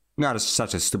 You are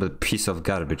such a stupid piece of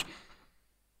garbage.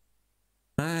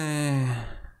 Okay,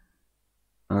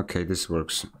 this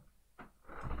works.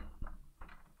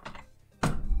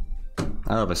 I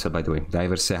love SL, by the way. Did I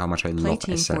ever say how much I Play love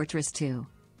Team SL? Fortress 2.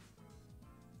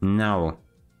 No.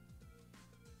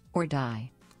 Or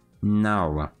die.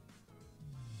 No.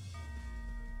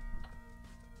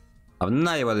 I have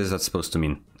no idea what is that supposed to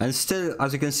mean. And still,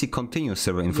 as you can see, continue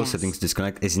server info settings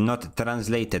disconnect is not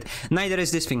translated. Neither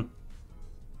is this thing.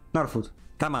 Northwood,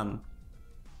 come on.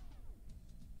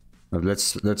 But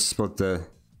let's spot the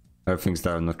things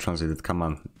that are not translated. Come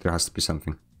on, there has to be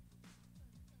something.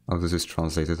 Oh, this is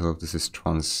translated. Oh, this is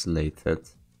translated.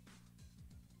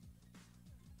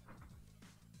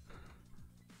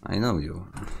 I know you.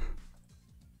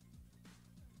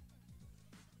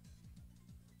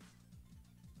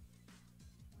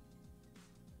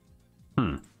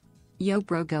 Yo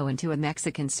bro, go into a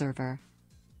Mexican server.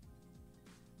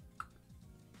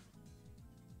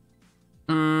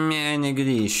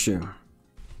 The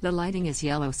The lighting is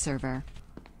yellow server.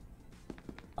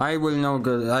 I will not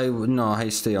go. I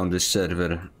stay on this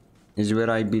server. Is where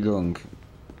I belong.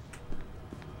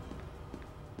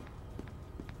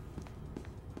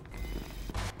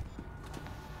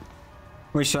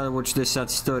 We shall watch the sad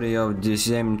story of this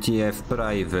MTF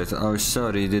private. Oh,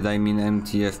 sorry, did I mean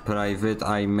MTF private?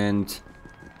 I meant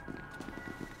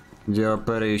the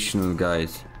operational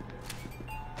guide.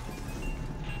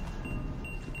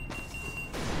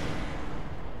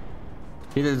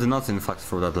 He did not, in fact,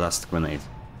 throw that last grenade.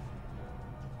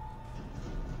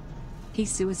 He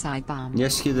suicide bombed.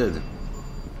 Yes, he did.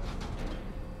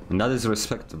 And that is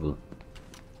respectable.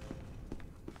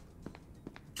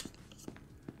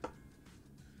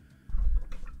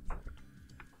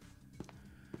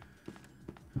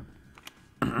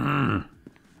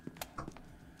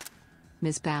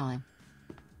 Miss Ballin.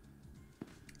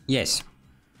 Yes.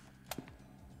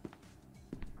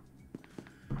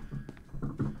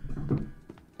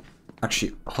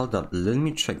 Actually, hold up, let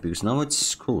me check because now it's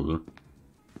school.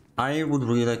 I would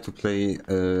really like to play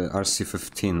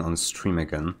RC15 on stream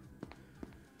again.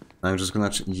 I'm just gonna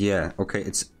yeah, okay,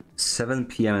 it's 7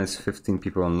 PM and it's 15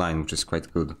 people online, which is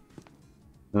quite good.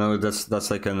 No, that's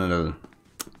like another.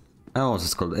 Oh,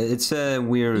 what's it called? It's a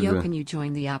weird. Yo, can you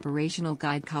join the operational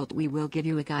guide cult? We will give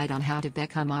you a guide on how to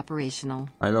become operational.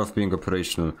 I love being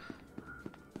operational.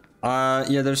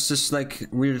 Yeah, there's just like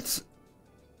weird.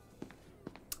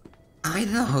 I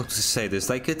don't know how to say this.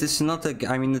 Like, it is not a.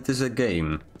 I mean, it is a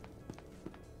game,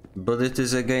 but it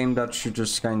is a game that you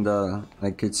just kinda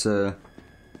like. It's a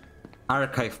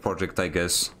archive project, I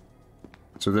guess.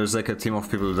 So there's like a team of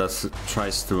people that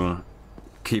tries to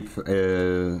keep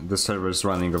the servers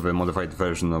running of a modified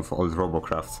version of old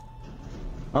Robocraft.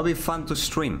 That'll be fun to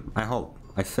stream, I hope,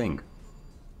 I think.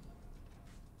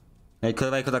 I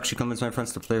could actually convince my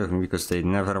friends to play with me because they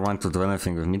never want to do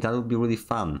anything with me. That would be really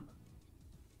fun.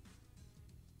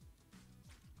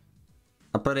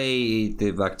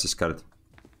 Operative access card.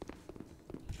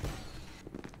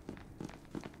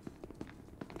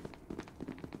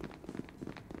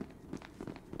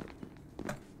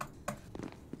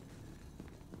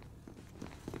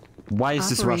 Why is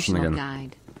this Russian again?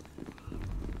 Guide.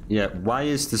 Yeah, why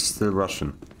is this still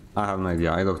Russian? I have no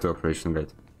idea. I love the operational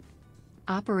guide.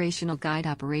 Operational guide,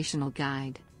 operational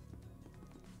guide.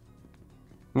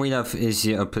 We have is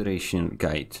the operation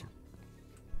guide.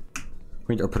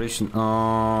 Read operation. Oh,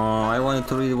 I wanted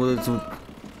to read what it.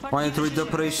 I wanted to read the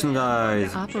operation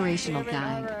guide. Operational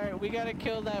guide. Alright, we gotta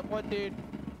kill that one dude.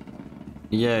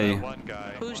 Yay. One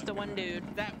guy. Who's the one dude?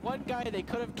 That one guy they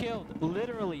could have killed,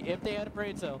 literally, if they had a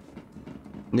brain cell.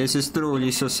 This is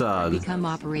truly so sad. Become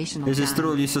operational This is guide.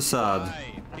 truly so sad.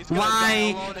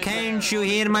 Why can't you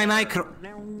hear my micro?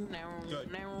 No.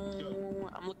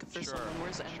 I'm looking for someone.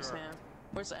 Where's the M Sam?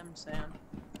 Where's the M Sam?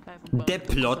 the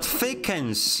plot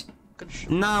thickens.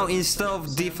 Now instead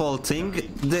of defaulting,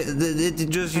 it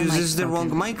just uses the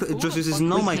wrong micro. It just uses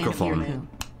no microphone.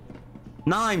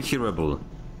 Now I'm hearable.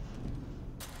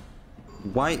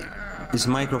 Why is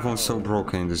microphone so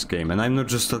broken in this game? And I'm not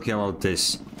just talking about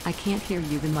this. I can't hear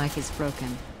you, the mic is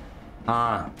broken.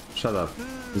 Ah, shut up.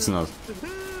 It's not.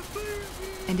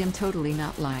 And I'm totally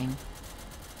not lying.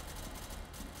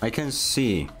 I can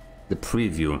see the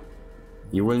preview.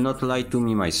 You will not lie to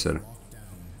me, my sir.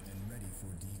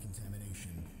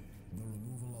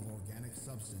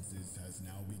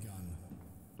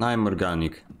 I'm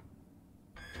organic.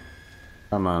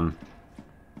 Come on.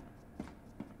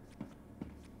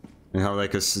 I have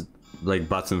like a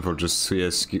button for just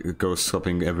go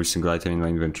swapping every single item in my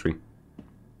inventory.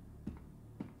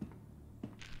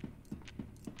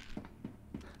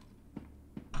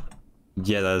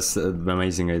 Yeah, that's an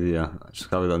amazing idea. I just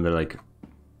have it under like,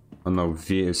 oh no,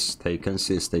 V is taken,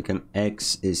 C is taken,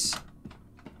 X is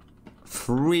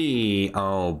free.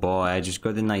 Oh boy, I just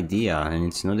got an idea and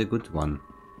it's not a good one.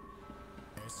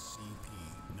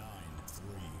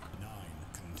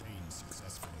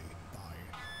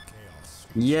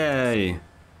 Yay!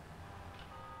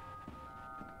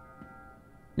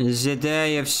 The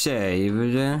day of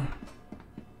saved.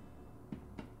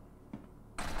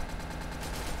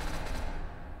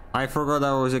 I forgot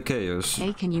that was a chaos.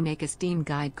 Hey, can you make a Steam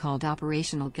guide called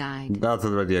Operational Guide? That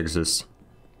already exists.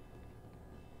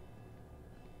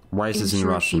 Why is this in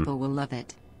Russian? People will love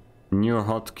it. New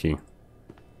hotkey.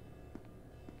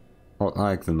 Oh,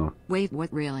 I don't know. Wait,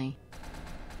 what really?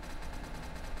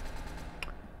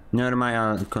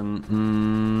 Normal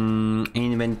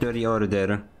inventory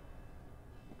order.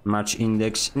 Match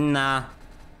index. Nah.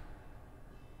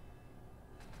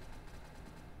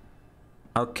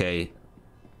 Okay.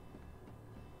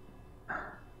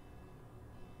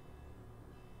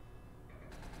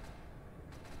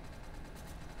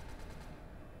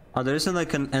 Oh, there isn't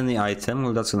like any item.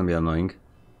 Well, that's gonna be annoying.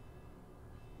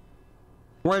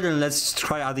 Well then, let's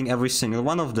try adding every single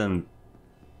one of them.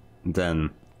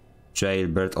 Then.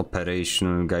 Jailbird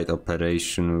operational guide,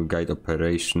 operational guide,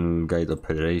 operational guide,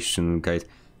 operational guide,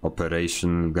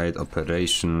 operational guide,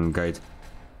 operational guide,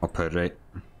 operational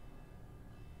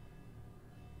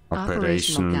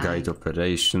guide,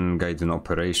 operational guide, then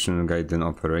operational guide, then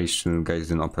operational guide,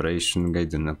 then operational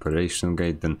guide, then operational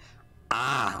guide, then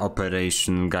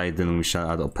operational guide, then we shall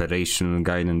add operational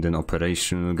guide, and then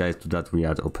operational guide. To that we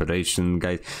add operational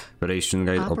guide, operational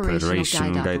guide,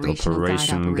 operational guide,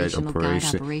 operational guide,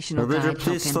 operational guide.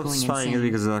 Please stop spying it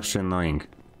because it's actually annoying.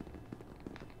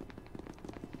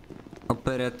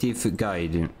 Operative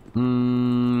guide.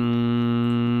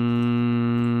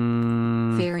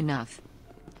 Fair enough.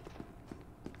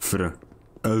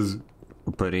 As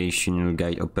operational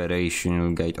guide,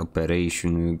 operational guide,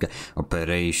 operational guide,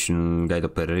 operational guide,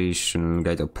 operational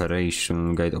guide,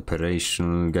 operational guide,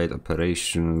 operational guide,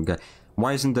 operational guide.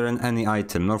 Why isn't there any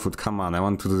item? Northwood, come on, I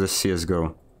want to do the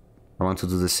CSGO. I want to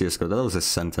do the CSGO. That was a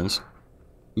sentence.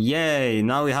 Yay,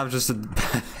 now we have just a...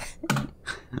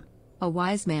 A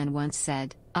wise man once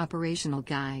said, operational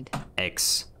guide.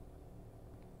 X.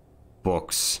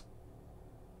 Box.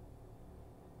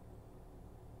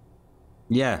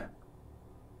 Yeah.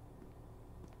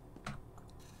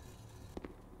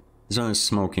 This one is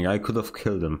smoking. I could have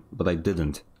killed him, but I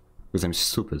didn't. Because I'm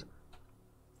stupid.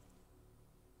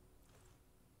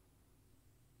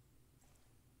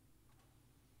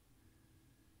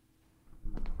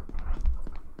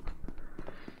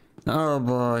 Oh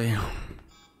boy.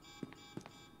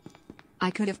 I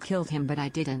could have killed him, but I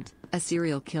didn't. A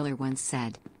serial killer once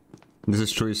said. This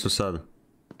is truly so sad.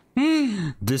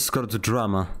 Discord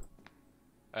drama.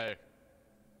 Hey.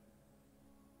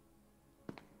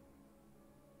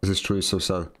 This is truly so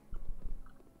sad.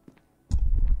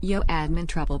 Yo, admin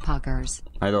trouble puckers.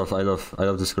 I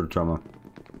love Discord drama.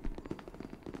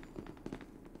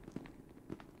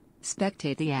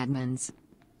 Spectate the admins.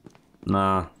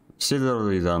 Nah, still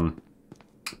already done.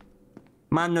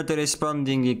 Man not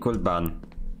responding equal ban.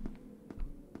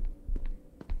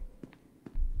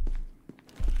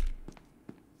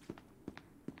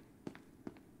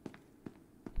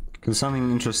 Can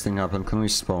something interesting happen? Can we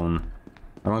spawn?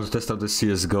 I want to test out the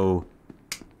CSGO.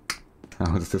 I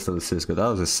want to test out the CSGO. That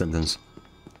was a sentence.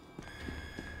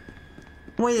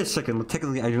 Wait a second, but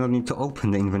technically I do not need to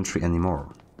open the inventory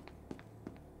anymore.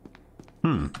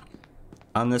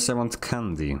 Unless I want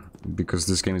candy, because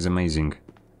this game is amazing.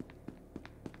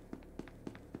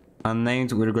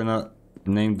 Unnamed, we're gonna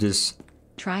name this...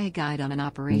 Try a guide on an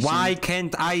operation. Why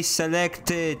can't I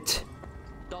select it?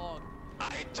 Dog.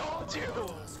 I told you.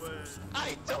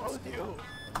 I told you.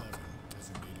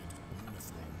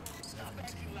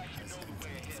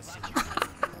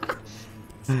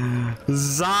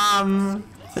 Zam!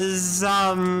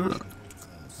 Zam!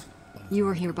 You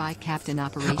are hereby Captain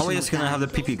Operational Oh yes, can I have the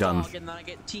PP gun? And then I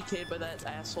get TK'd by that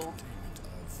asshole.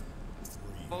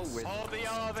 Hold the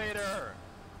elevator!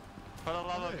 For the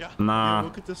love of God. Nah.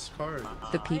 Look at this card.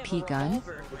 The PP gun?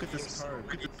 Look at this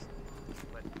card.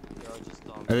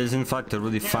 It is in fact a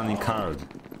really funny card.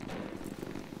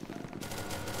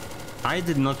 I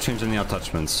did not change any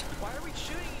attachments. Why are we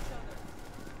shooting each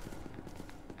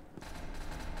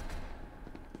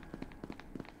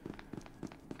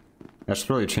other? I should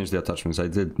probably change the attachments. I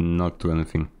did not do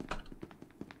anything.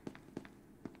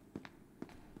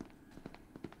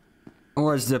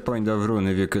 What's the point of rune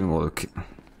if you can walk?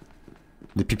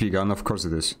 The PP gun, of course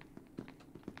it is.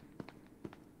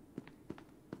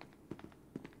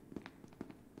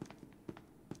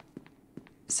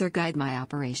 Sir, guide my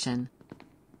operation.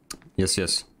 Yes,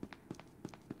 yes.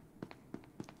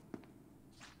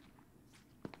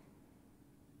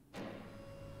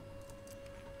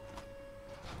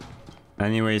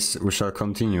 Anyways, we shall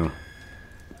continue.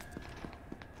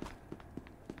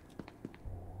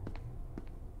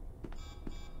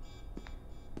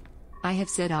 I have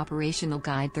said operational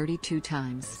guide 32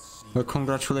 times. Well,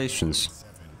 congratulations.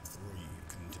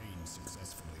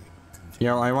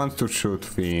 Yeah, I want to shoot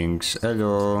things.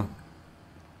 Hello.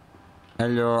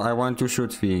 Hello, I want to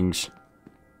shoot things.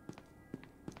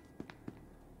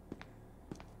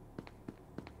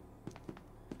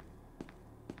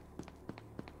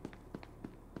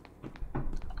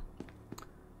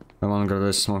 No longer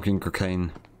is smoking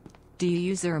cocaine. Do you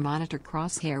use the monitor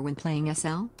crosshair when playing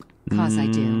SL? Cause I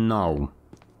do. No.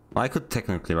 I could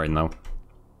technically right now.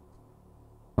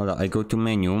 Hold on, I go to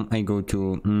menu, I go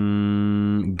to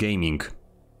gaming.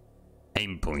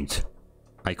 Aim point.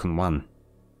 Icon 1.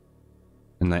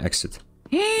 And I exit.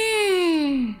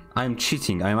 I'm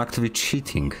cheating, I'm actively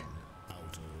cheating.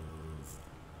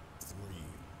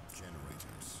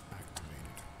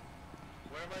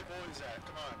 Where are my boys at?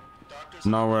 Come on. Doctor's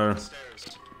Nowhere. in the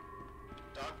stairs.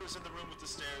 Doctor's in the room with the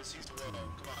stairs. He's below.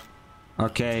 Come on.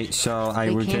 Okay, so I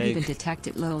They will can't take... even detect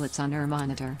it lol, it's on her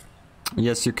monitor.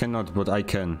 Yes, you cannot, but I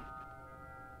can.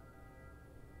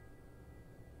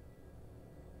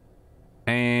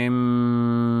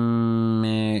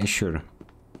 Sure.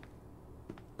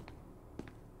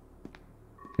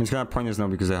 It's gonna point us now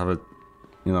because I have a,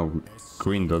 you know,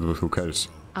 green dot, but who cares?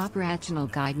 Operational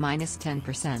guide minus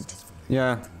 10%.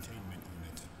 Yeah.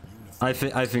 I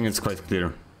think it's quite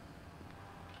clear.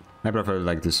 I prefer it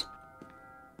like this.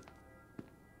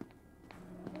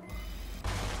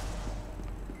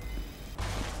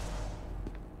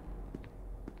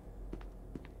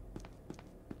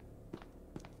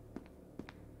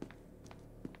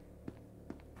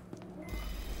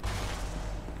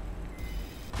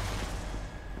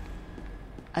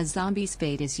 A zombie's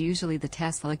fate is usually the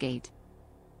Tesla gate.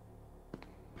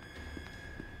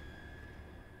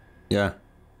 Yeah.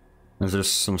 And there's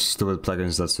some stupid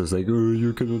plugins that says like, oh,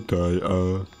 you cannot die,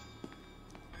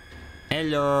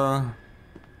 Hello!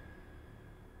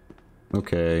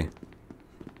 Okay.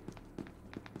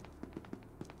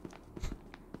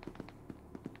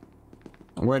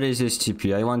 Where is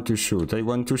SCP? I want to shoot, I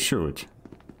want to shoot.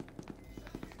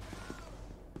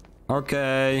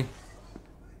 Okay.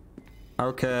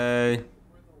 Okay. Where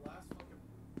the last fucking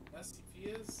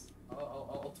SCP is,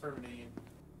 I'll terminate you.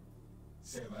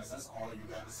 Say less, that's all you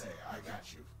gotta say. I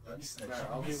got you. Let me snitch. Alright,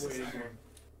 I'll be waiting here.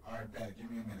 Alright, bet.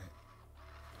 Give me a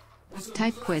minute.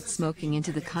 Type quit smoking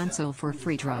into the console for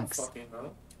free drugs. Fucking,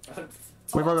 huh?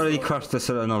 We've already crushed the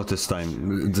 7-0 this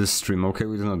time, this stream, okay?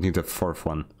 We do not need a 4th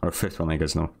one, or 5th one, I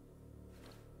guess, no.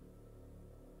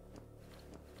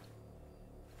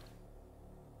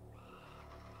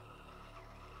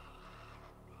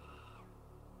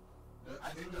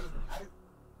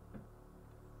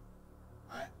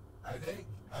 I think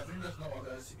there's no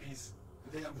other SCPs. I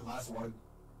think I'm the last one.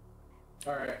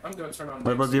 Alright, I'm gonna turn on.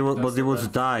 But you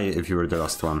would die if you were the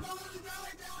last one.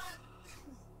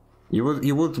 You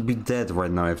would be dead right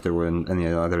now if there were any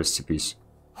other SCPs.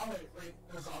 Oh wait,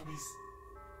 there's zombies.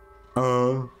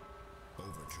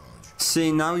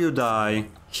 See, now you die.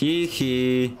 Hee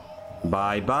hee.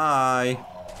 Bye bye.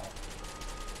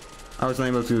 I was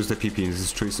unable to use the PP, this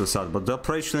is truly so sad, but the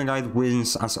operational guide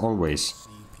wins as always.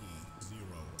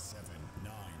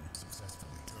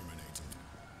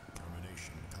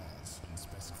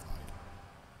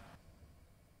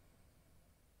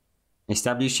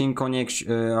 Establishing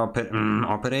connection,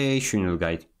 operational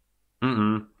guide.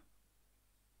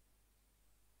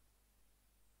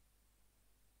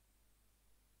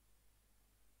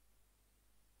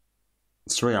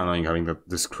 It's really annoying having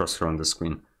this crosshair on the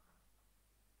screen.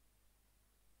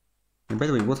 And by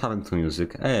the way, what happened to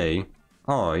music? Hey,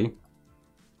 oi.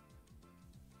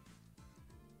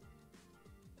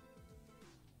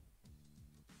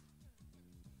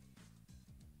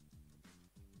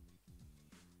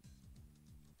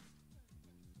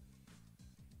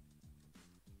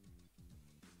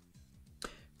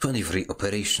 '23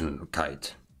 Operation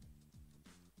Kite.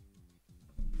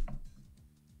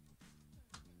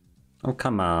 Oh,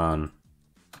 come on.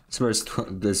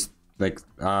 This like,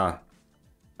 I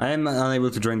am unable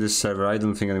to join this server. I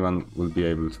don't think anyone will be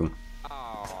able to.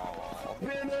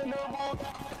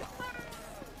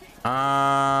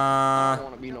 I don't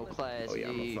want to be no class.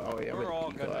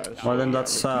 Well, then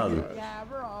that's sad. Yeah,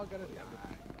 we're all gonna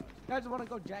die. I just want to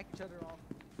go jack each other off.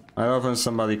 I love when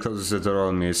somebody closes the door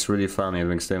on me. It's really funny. It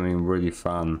makes them really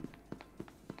fun.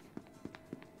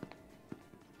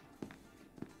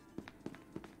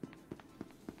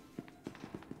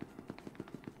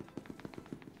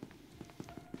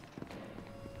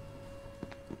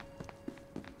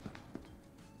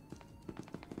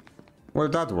 Well,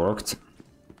 that worked.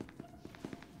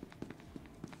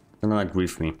 Don't like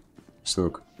grief me. Just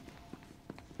look.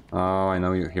 Oh, I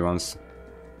know he wants.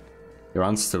 He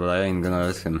wants to, but I ain't gonna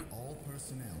let him. All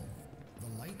personnel, the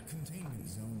light containment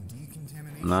zone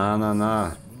decontamination Nah.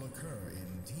 will occur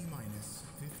in T-minus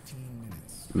 15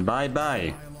 minutes. Bye.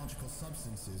 Biological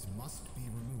substances must be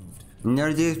removed. In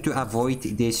order to avoid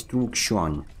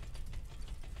destruction.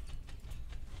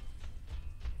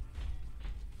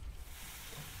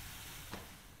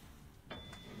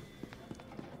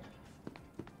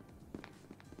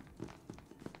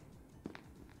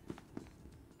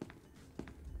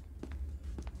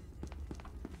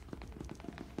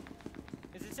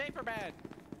 Is it safe or bad?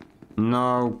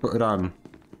 No, run.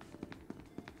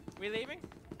 We leaving?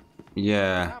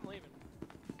 Yeah. I'm leaving.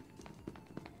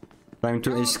 Time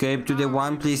to escape to the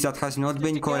one place that has not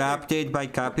been corrupted by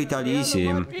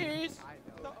capitalism.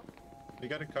 You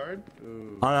got a card?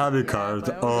 I have a card.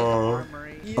 Oh.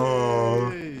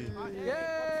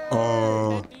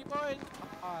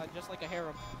 Just like a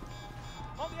harem.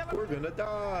 We're gonna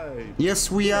die.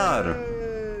 Yes, we are.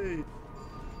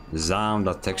 Zam,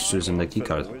 the textures in the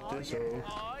keycard.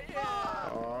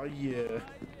 Oh yeah.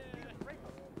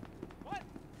 What?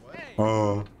 Hey.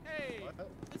 Oh. Hey.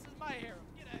 This is my harem.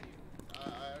 Get out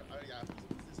of here.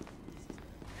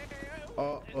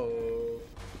 Uh-oh.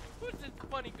 Who's this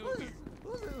funny goofy?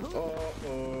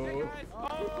 Uh-oh.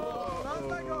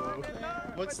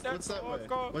 What's that way?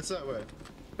 What's that way?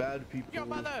 Bad people. Your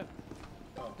mother.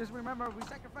 Just remember, we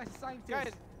sacrificed scientists.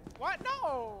 Guys, what?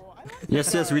 No. I like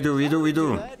Yes, we do.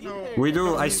 No. We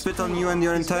do. I spit on you and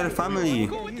your entire family.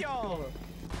 Cool with y'all.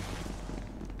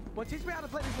 Well, teach me how to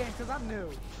play the game, because I'm new.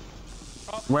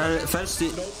 Well, first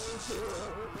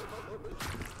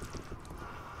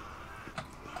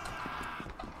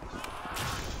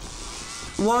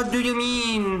What do you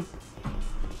mean?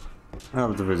 I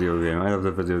love the video game. I love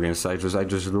the video games. I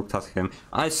just looked at him.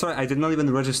 Sorry, I did not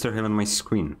even register him on my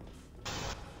screen.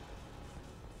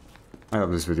 I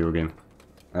love this video game.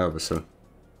 I love it so.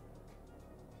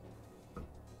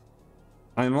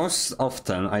 And most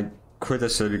often I quit a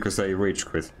cell because I rage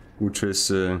quit, which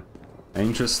is an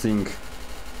interesting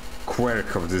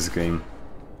quirk of this game.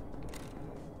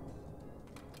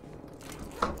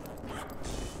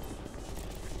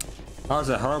 That was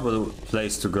a horrible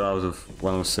place to go out of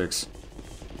 106.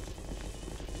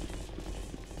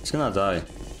 He's gonna die.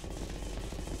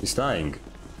 He's dying.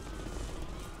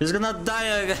 He's gonna die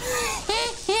again.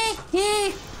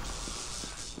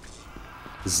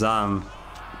 Zam.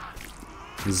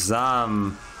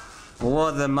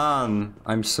 What a man.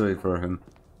 I'm sorry for him.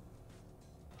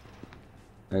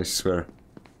 I swear.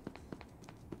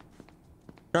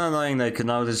 Kinda annoying, like,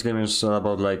 now this game is all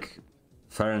about, like,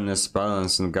 fairness,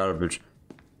 balance, and garbage.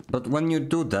 But when you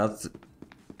do that...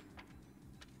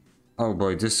 Oh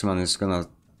boy, this one is gonna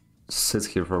sit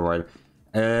here for a while.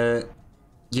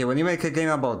 Yeah, when you make a game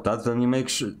about that, then you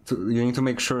need to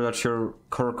make sure that your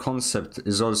core concept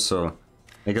is also,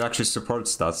 like, it actually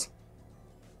supports that.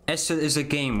 SL is a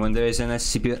game when there is an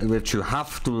SCP that you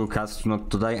have to look at not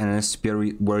to die, and an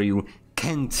SCP where you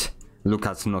can't look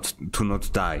at to not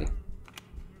die.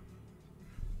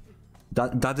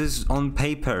 That is on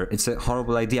paper, it's a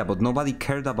horrible idea, but nobody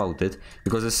cared about it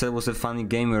because SL was a funny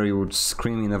game where you would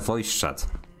scream in a voice chat.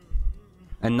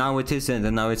 And now it isn't,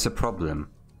 and now it's a problem.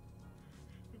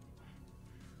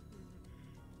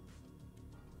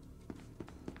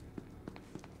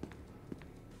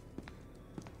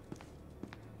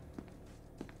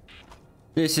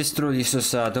 This is truly so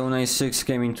sad. 096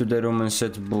 came into the room and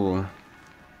said boo.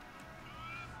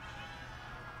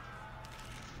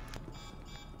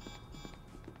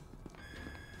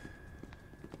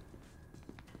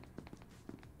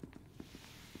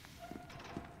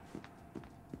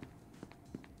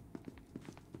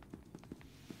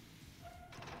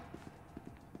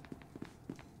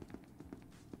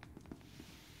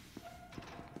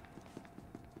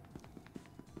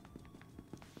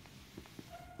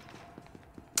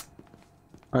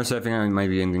 Also, I think I might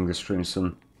be ending the stream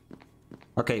soon.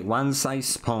 Okay, once I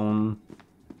spawn...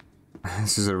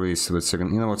 This is a really stupid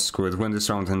second. You know what, screw it. When this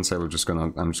round ends, I'm just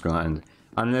gonna end.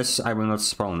 Unless I will not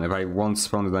spawn. If I won't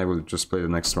spawn, then I will just play the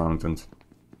next round and...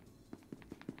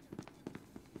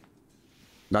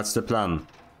 That's the plan.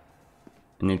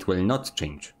 And it will not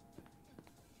change.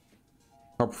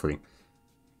 Hopefully.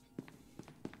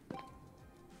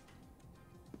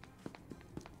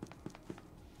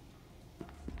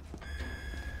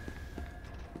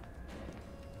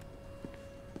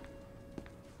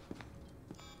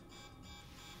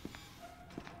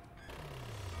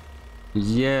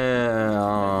 Yeah.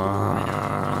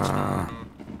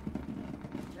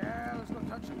 Yeah, let's go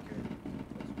touch him,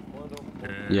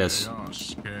 kid. Yes.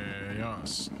 Chaos.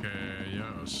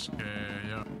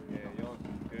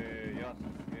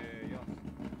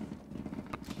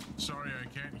 Sorry, I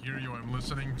can't hear you. I'm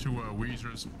listening to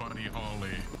Weezer's Buddy Holly.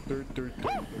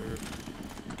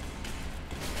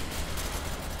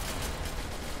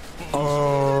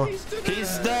 Oh,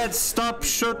 he's dead. Stop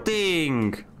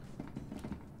shooting.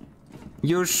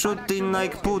 You're shooting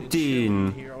like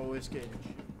Putin.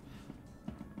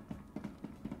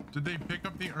 Did they pick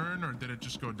up the urn or did it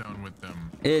just go down with them?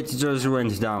 It just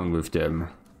went down with them.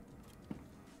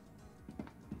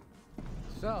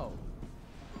 So.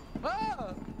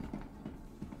 Ah!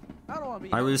 I don't want to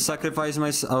be. I will sacrifice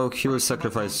myself. Oh, he will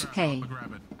sacrifice. Hey.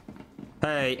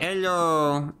 Hey,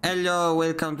 hello. Hello,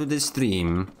 welcome to the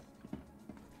stream.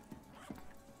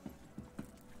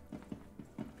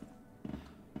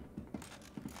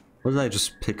 What did I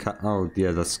just pick up? Oh,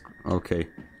 yeah, that's okay.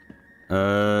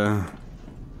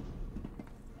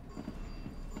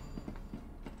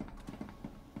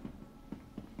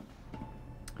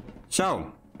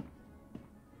 So,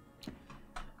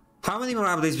 how many more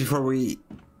updates before we,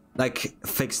 like,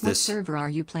 fix What this? server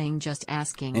are you playing? Just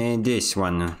asking. And this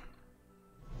one.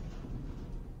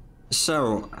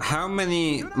 So, how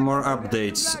many more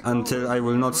updates until I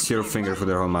will not see your finger for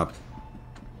the whole map?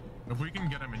 If we can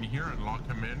get him in here and lock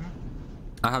him in.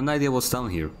 I have no idea what's down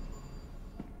here.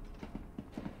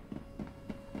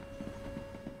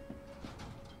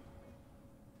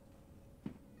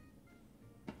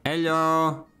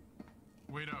 Hello.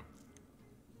 Wait up.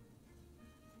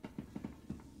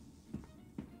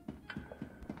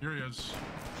 Here he is.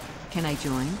 Can I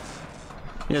join?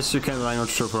 Yes, you can, but I'm not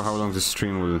sure for how long the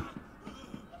stream will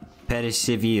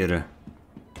persevere.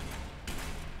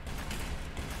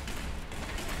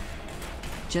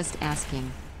 Just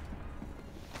asking.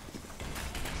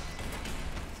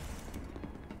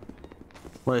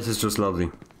 Well, this is just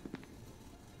lovely.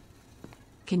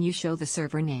 Can you show the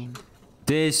server name?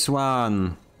 This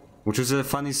one, which is a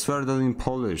funny swear in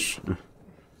Polish.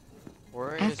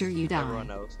 After you die.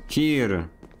 Here,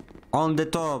 on the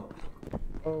top.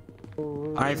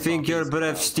 I think your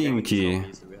breath stinky.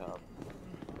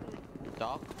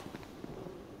 Top?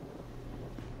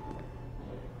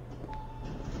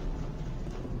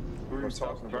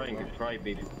 Stop crying, cry,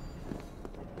 baby.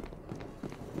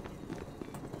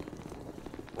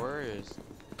 Where is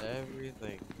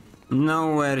everything?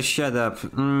 Nowhere, shut up. Here.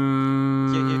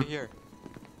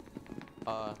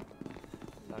 Down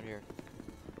here.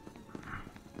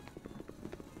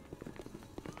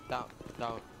 Down.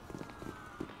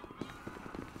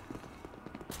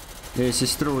 This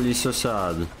is truly so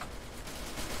sad.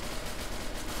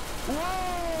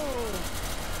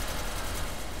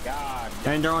 God.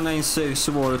 And 096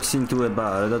 walks into a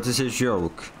bar, that is a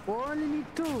joke. We only need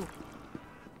two.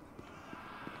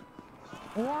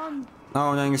 One.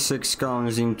 096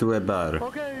 comes into a bar.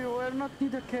 Okay, you will not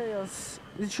need a chaos.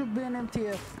 It should be an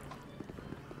MTF.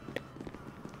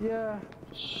 Yeah.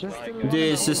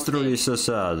 This is truly so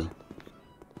sad.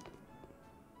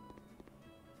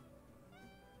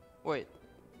 Wait.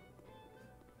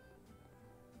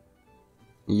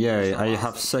 Yeah, I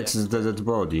have sex with the dead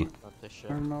body.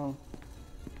 I know.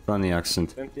 Funny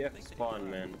accent. MTF spawn,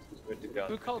 man. Swear to God.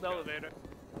 Who called elevator?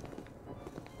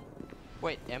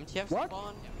 Wait, MTF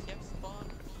spawn? MTF spawn?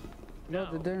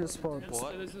 No, they didn't spawn.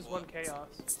 What? This is one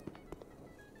chaos.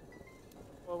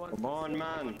 Come on,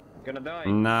 man. Gonna die.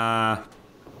 Nah.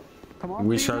 Come on,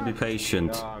 We shall be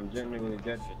patient. No, I'm genuinely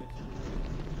dead.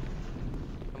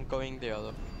 I'm going the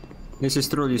other. This is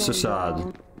truly so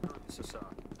sad.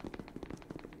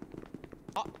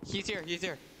 Oh, he's here.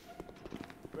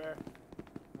 Where?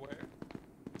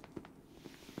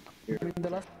 The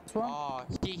last one? Oh,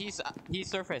 he's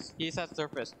surfaced. He's at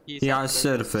surface. He has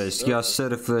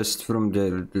surfaced from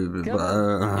the... He's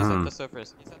at the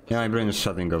surface. Yeah, my brain is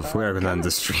shutting off. We are gonna end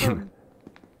the stream.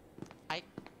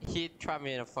 He trapped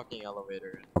me in a fucking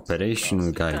elevator.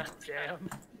 Operational guide. Damn.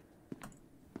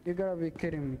 You gotta be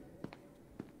kidding me.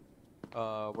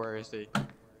 Where is he?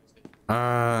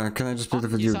 Can I just play the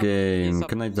video He's game? up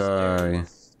Can I the die?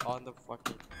 stairs on the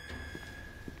fucking.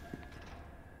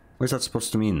 What is that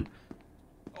supposed to mean?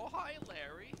 Oh hi,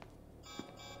 Larry.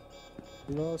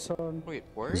 Hello, son. Wait,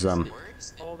 where is Zam. he?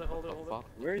 Hold it, hold it, hold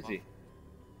it. Where is he?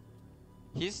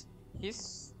 He's.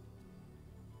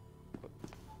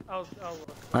 I'll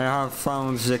look. I have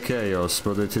found the chaos,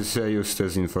 but it is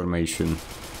useless information.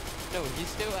 No, he's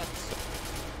still at.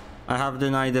 I have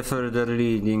denied the further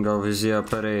reading of the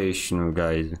operational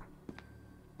guide.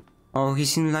 Oh,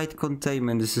 he's in light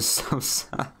containment. This is so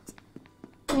sad.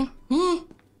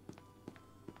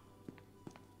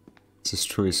 This is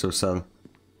truly so sad.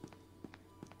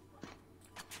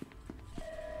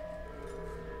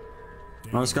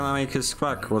 I was gonna make his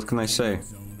crack. What can I say?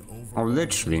 Oh,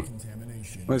 literally.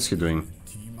 What is he doing?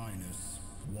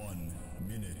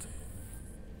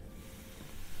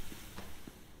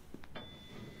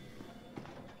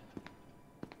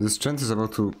 This gent is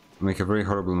about to make a very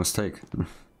horrible mistake.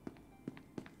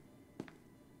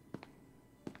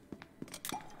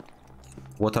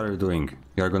 What are you doing?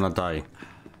 You are gonna die.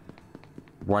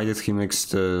 Why did he mix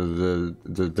the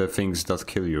things that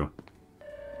kill you?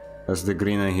 That's the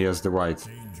green and he has the white.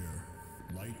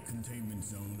 Light containment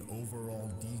zone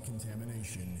overall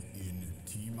decontamination in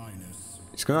T-minus.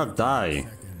 He's gonna die.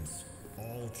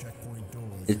 All checkpoint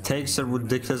doors. It takes a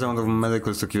ridiculous amount of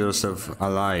medicals to keep yourself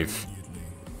alive.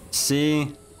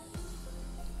 See?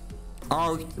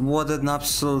 Oh, what an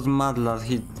absolute madlad.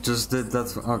 He just did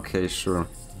that. Okay, sure.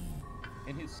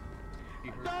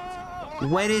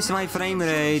 Where is my frame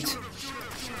rate?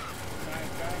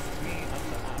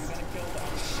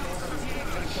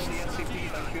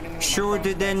 Shoot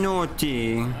the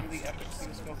naughty.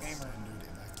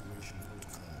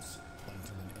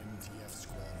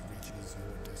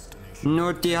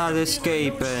 Naughty has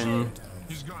escaped.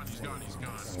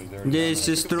 This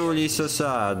is truly so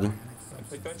sad.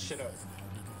 Pick that shit up.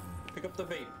 Pick up the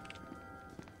vape.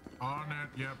 On it,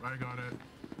 yep, I got it.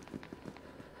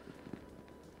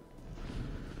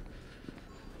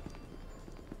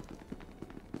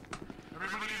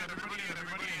 Everybody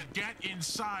in, get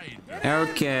inside.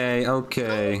 Okay,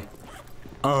 okay.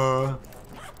 Well,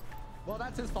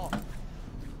 that's his fault.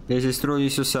 This is truly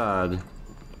so sad.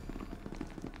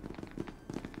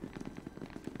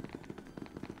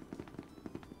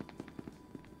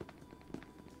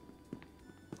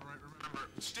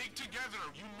 Stick together,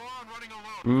 you moron running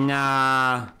alone.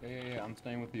 Nah. Yeah, I'm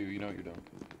staying with you. You know what you're doing.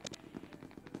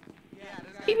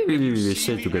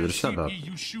 Stay together, shut up.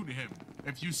 You shoot him.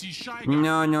 If you see Shy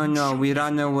Guy, No, we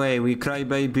run away, we cry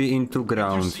baby into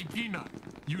ground. see Peanut,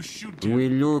 you shoot We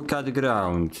look at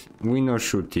ground. We no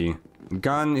shooty.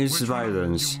 Gun is Which one of you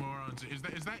violence. morons? Is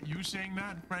that you saying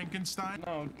that, Frankenstein?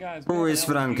 No, guys. Who we is have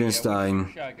an LMG. Frankenstein? Yeah, we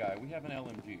shoot Shy Guy. We have an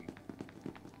LMG.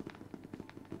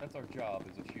 That's our job,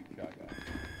 is to shoot Shy Guy.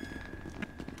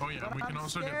 Oh yeah, we can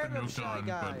also get the nuke on,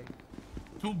 but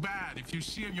too bad. If you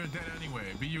see him, you're dead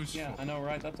anyway. Be useful. Yeah, I know,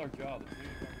 right? That's our job.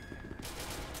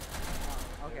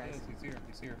 Okay. He's here.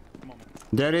 He's here. Come on, man.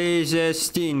 There is a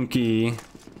stinky.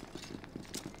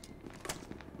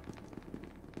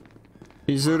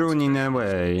 He's running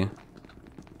away.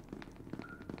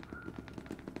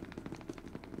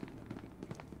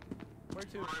 Where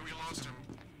to? Alright, we lost him.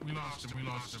 We lost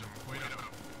him. Wait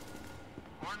up.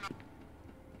 Or not.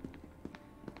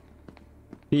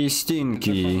 He's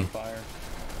stinky.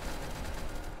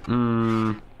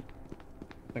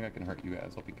 I think I can hurt you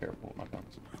guys. I'll be careful with my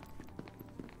guns.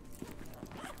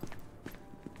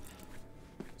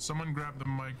 Someone grab the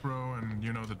micro and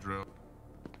you know the drill.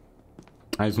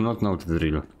 I do not know the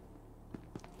drill.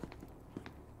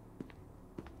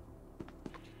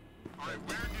 Right,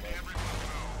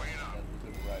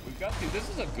 we've got to. This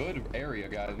is a good area,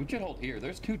 guys. We should hold here.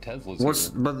 There's 2 Teslas What's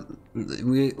here. but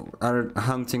we are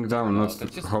hunting down, not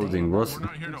holding. What? We're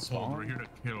not here to hold, we're here to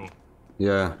kill.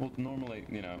 Yeah. Well, normally,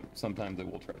 you know, sometimes they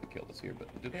will try to kill us here, but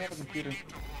do they have a computer? Yeah,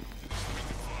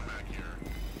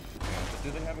 but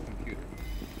do they have a computer?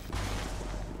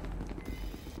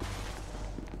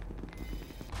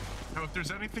 Now, if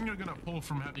there's anything you're gonna pull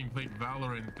from having played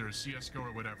Valorant or CSGO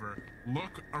or whatever,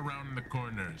 look around the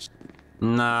corners.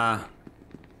 Nah. No,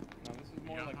 this is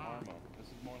more like Arma. This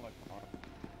is more like Arma.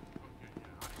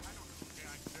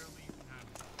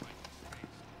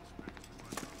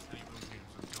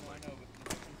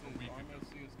 Arma is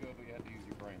CSGO, but you have to use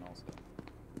your brain also.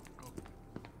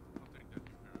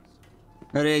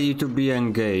 Ready to be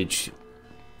engaged.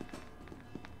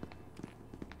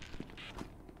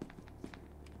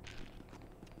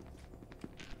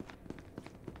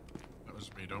 That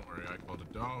was me, don't worry, I called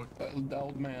a dog. That was the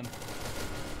old man.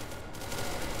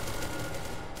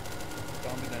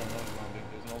 Zombie down low, zombie.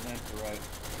 There's an old man to the right.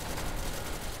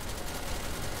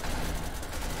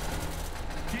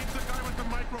 Keep the guy with the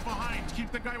micro behind.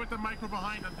 Keep the guy with the micro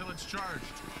behind until it's charged.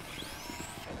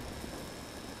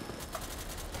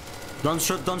 Don't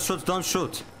shoot, don't shoot, don't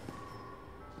shoot.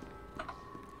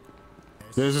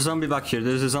 There's a zombie back here,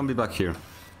 there's a zombie back here.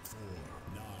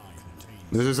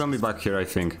 There's a zombie back here, I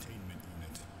think.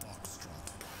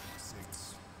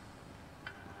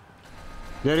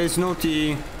 There is no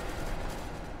tea.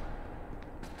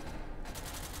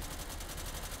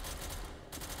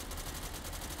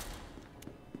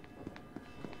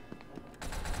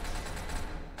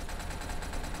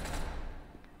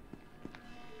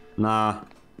 Nah.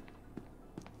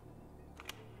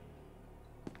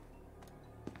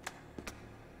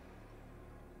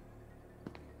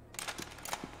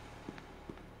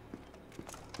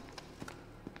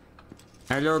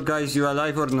 Hello guys, you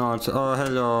alive or not? Oh,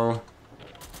 hello.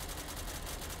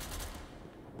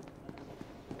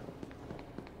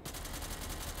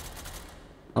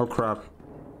 Oh crap.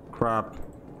 Crap.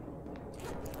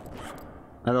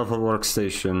 I love a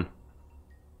workstation.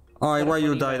 Oh, why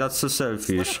you die? That's so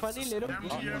selfish.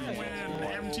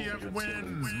 MTF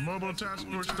wins. Mobile task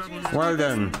force W. Well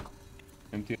then.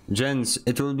 Gents,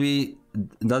 it will be...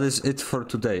 That is it for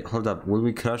today. Hold up, will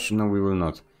we crash? No, we will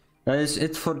not. That is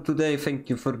it for today. Thank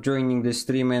you for joining the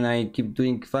stream, and I keep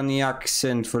doing funny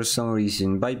accent for some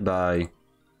reason. Bye bye.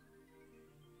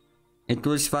 It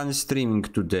was fun streaming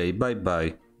today. Bye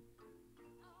bye.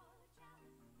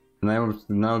 Now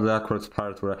the awkward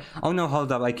part where... Oh no,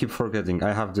 hold up, I keep forgetting.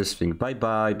 I have this thing. Bye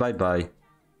bye, bye bye.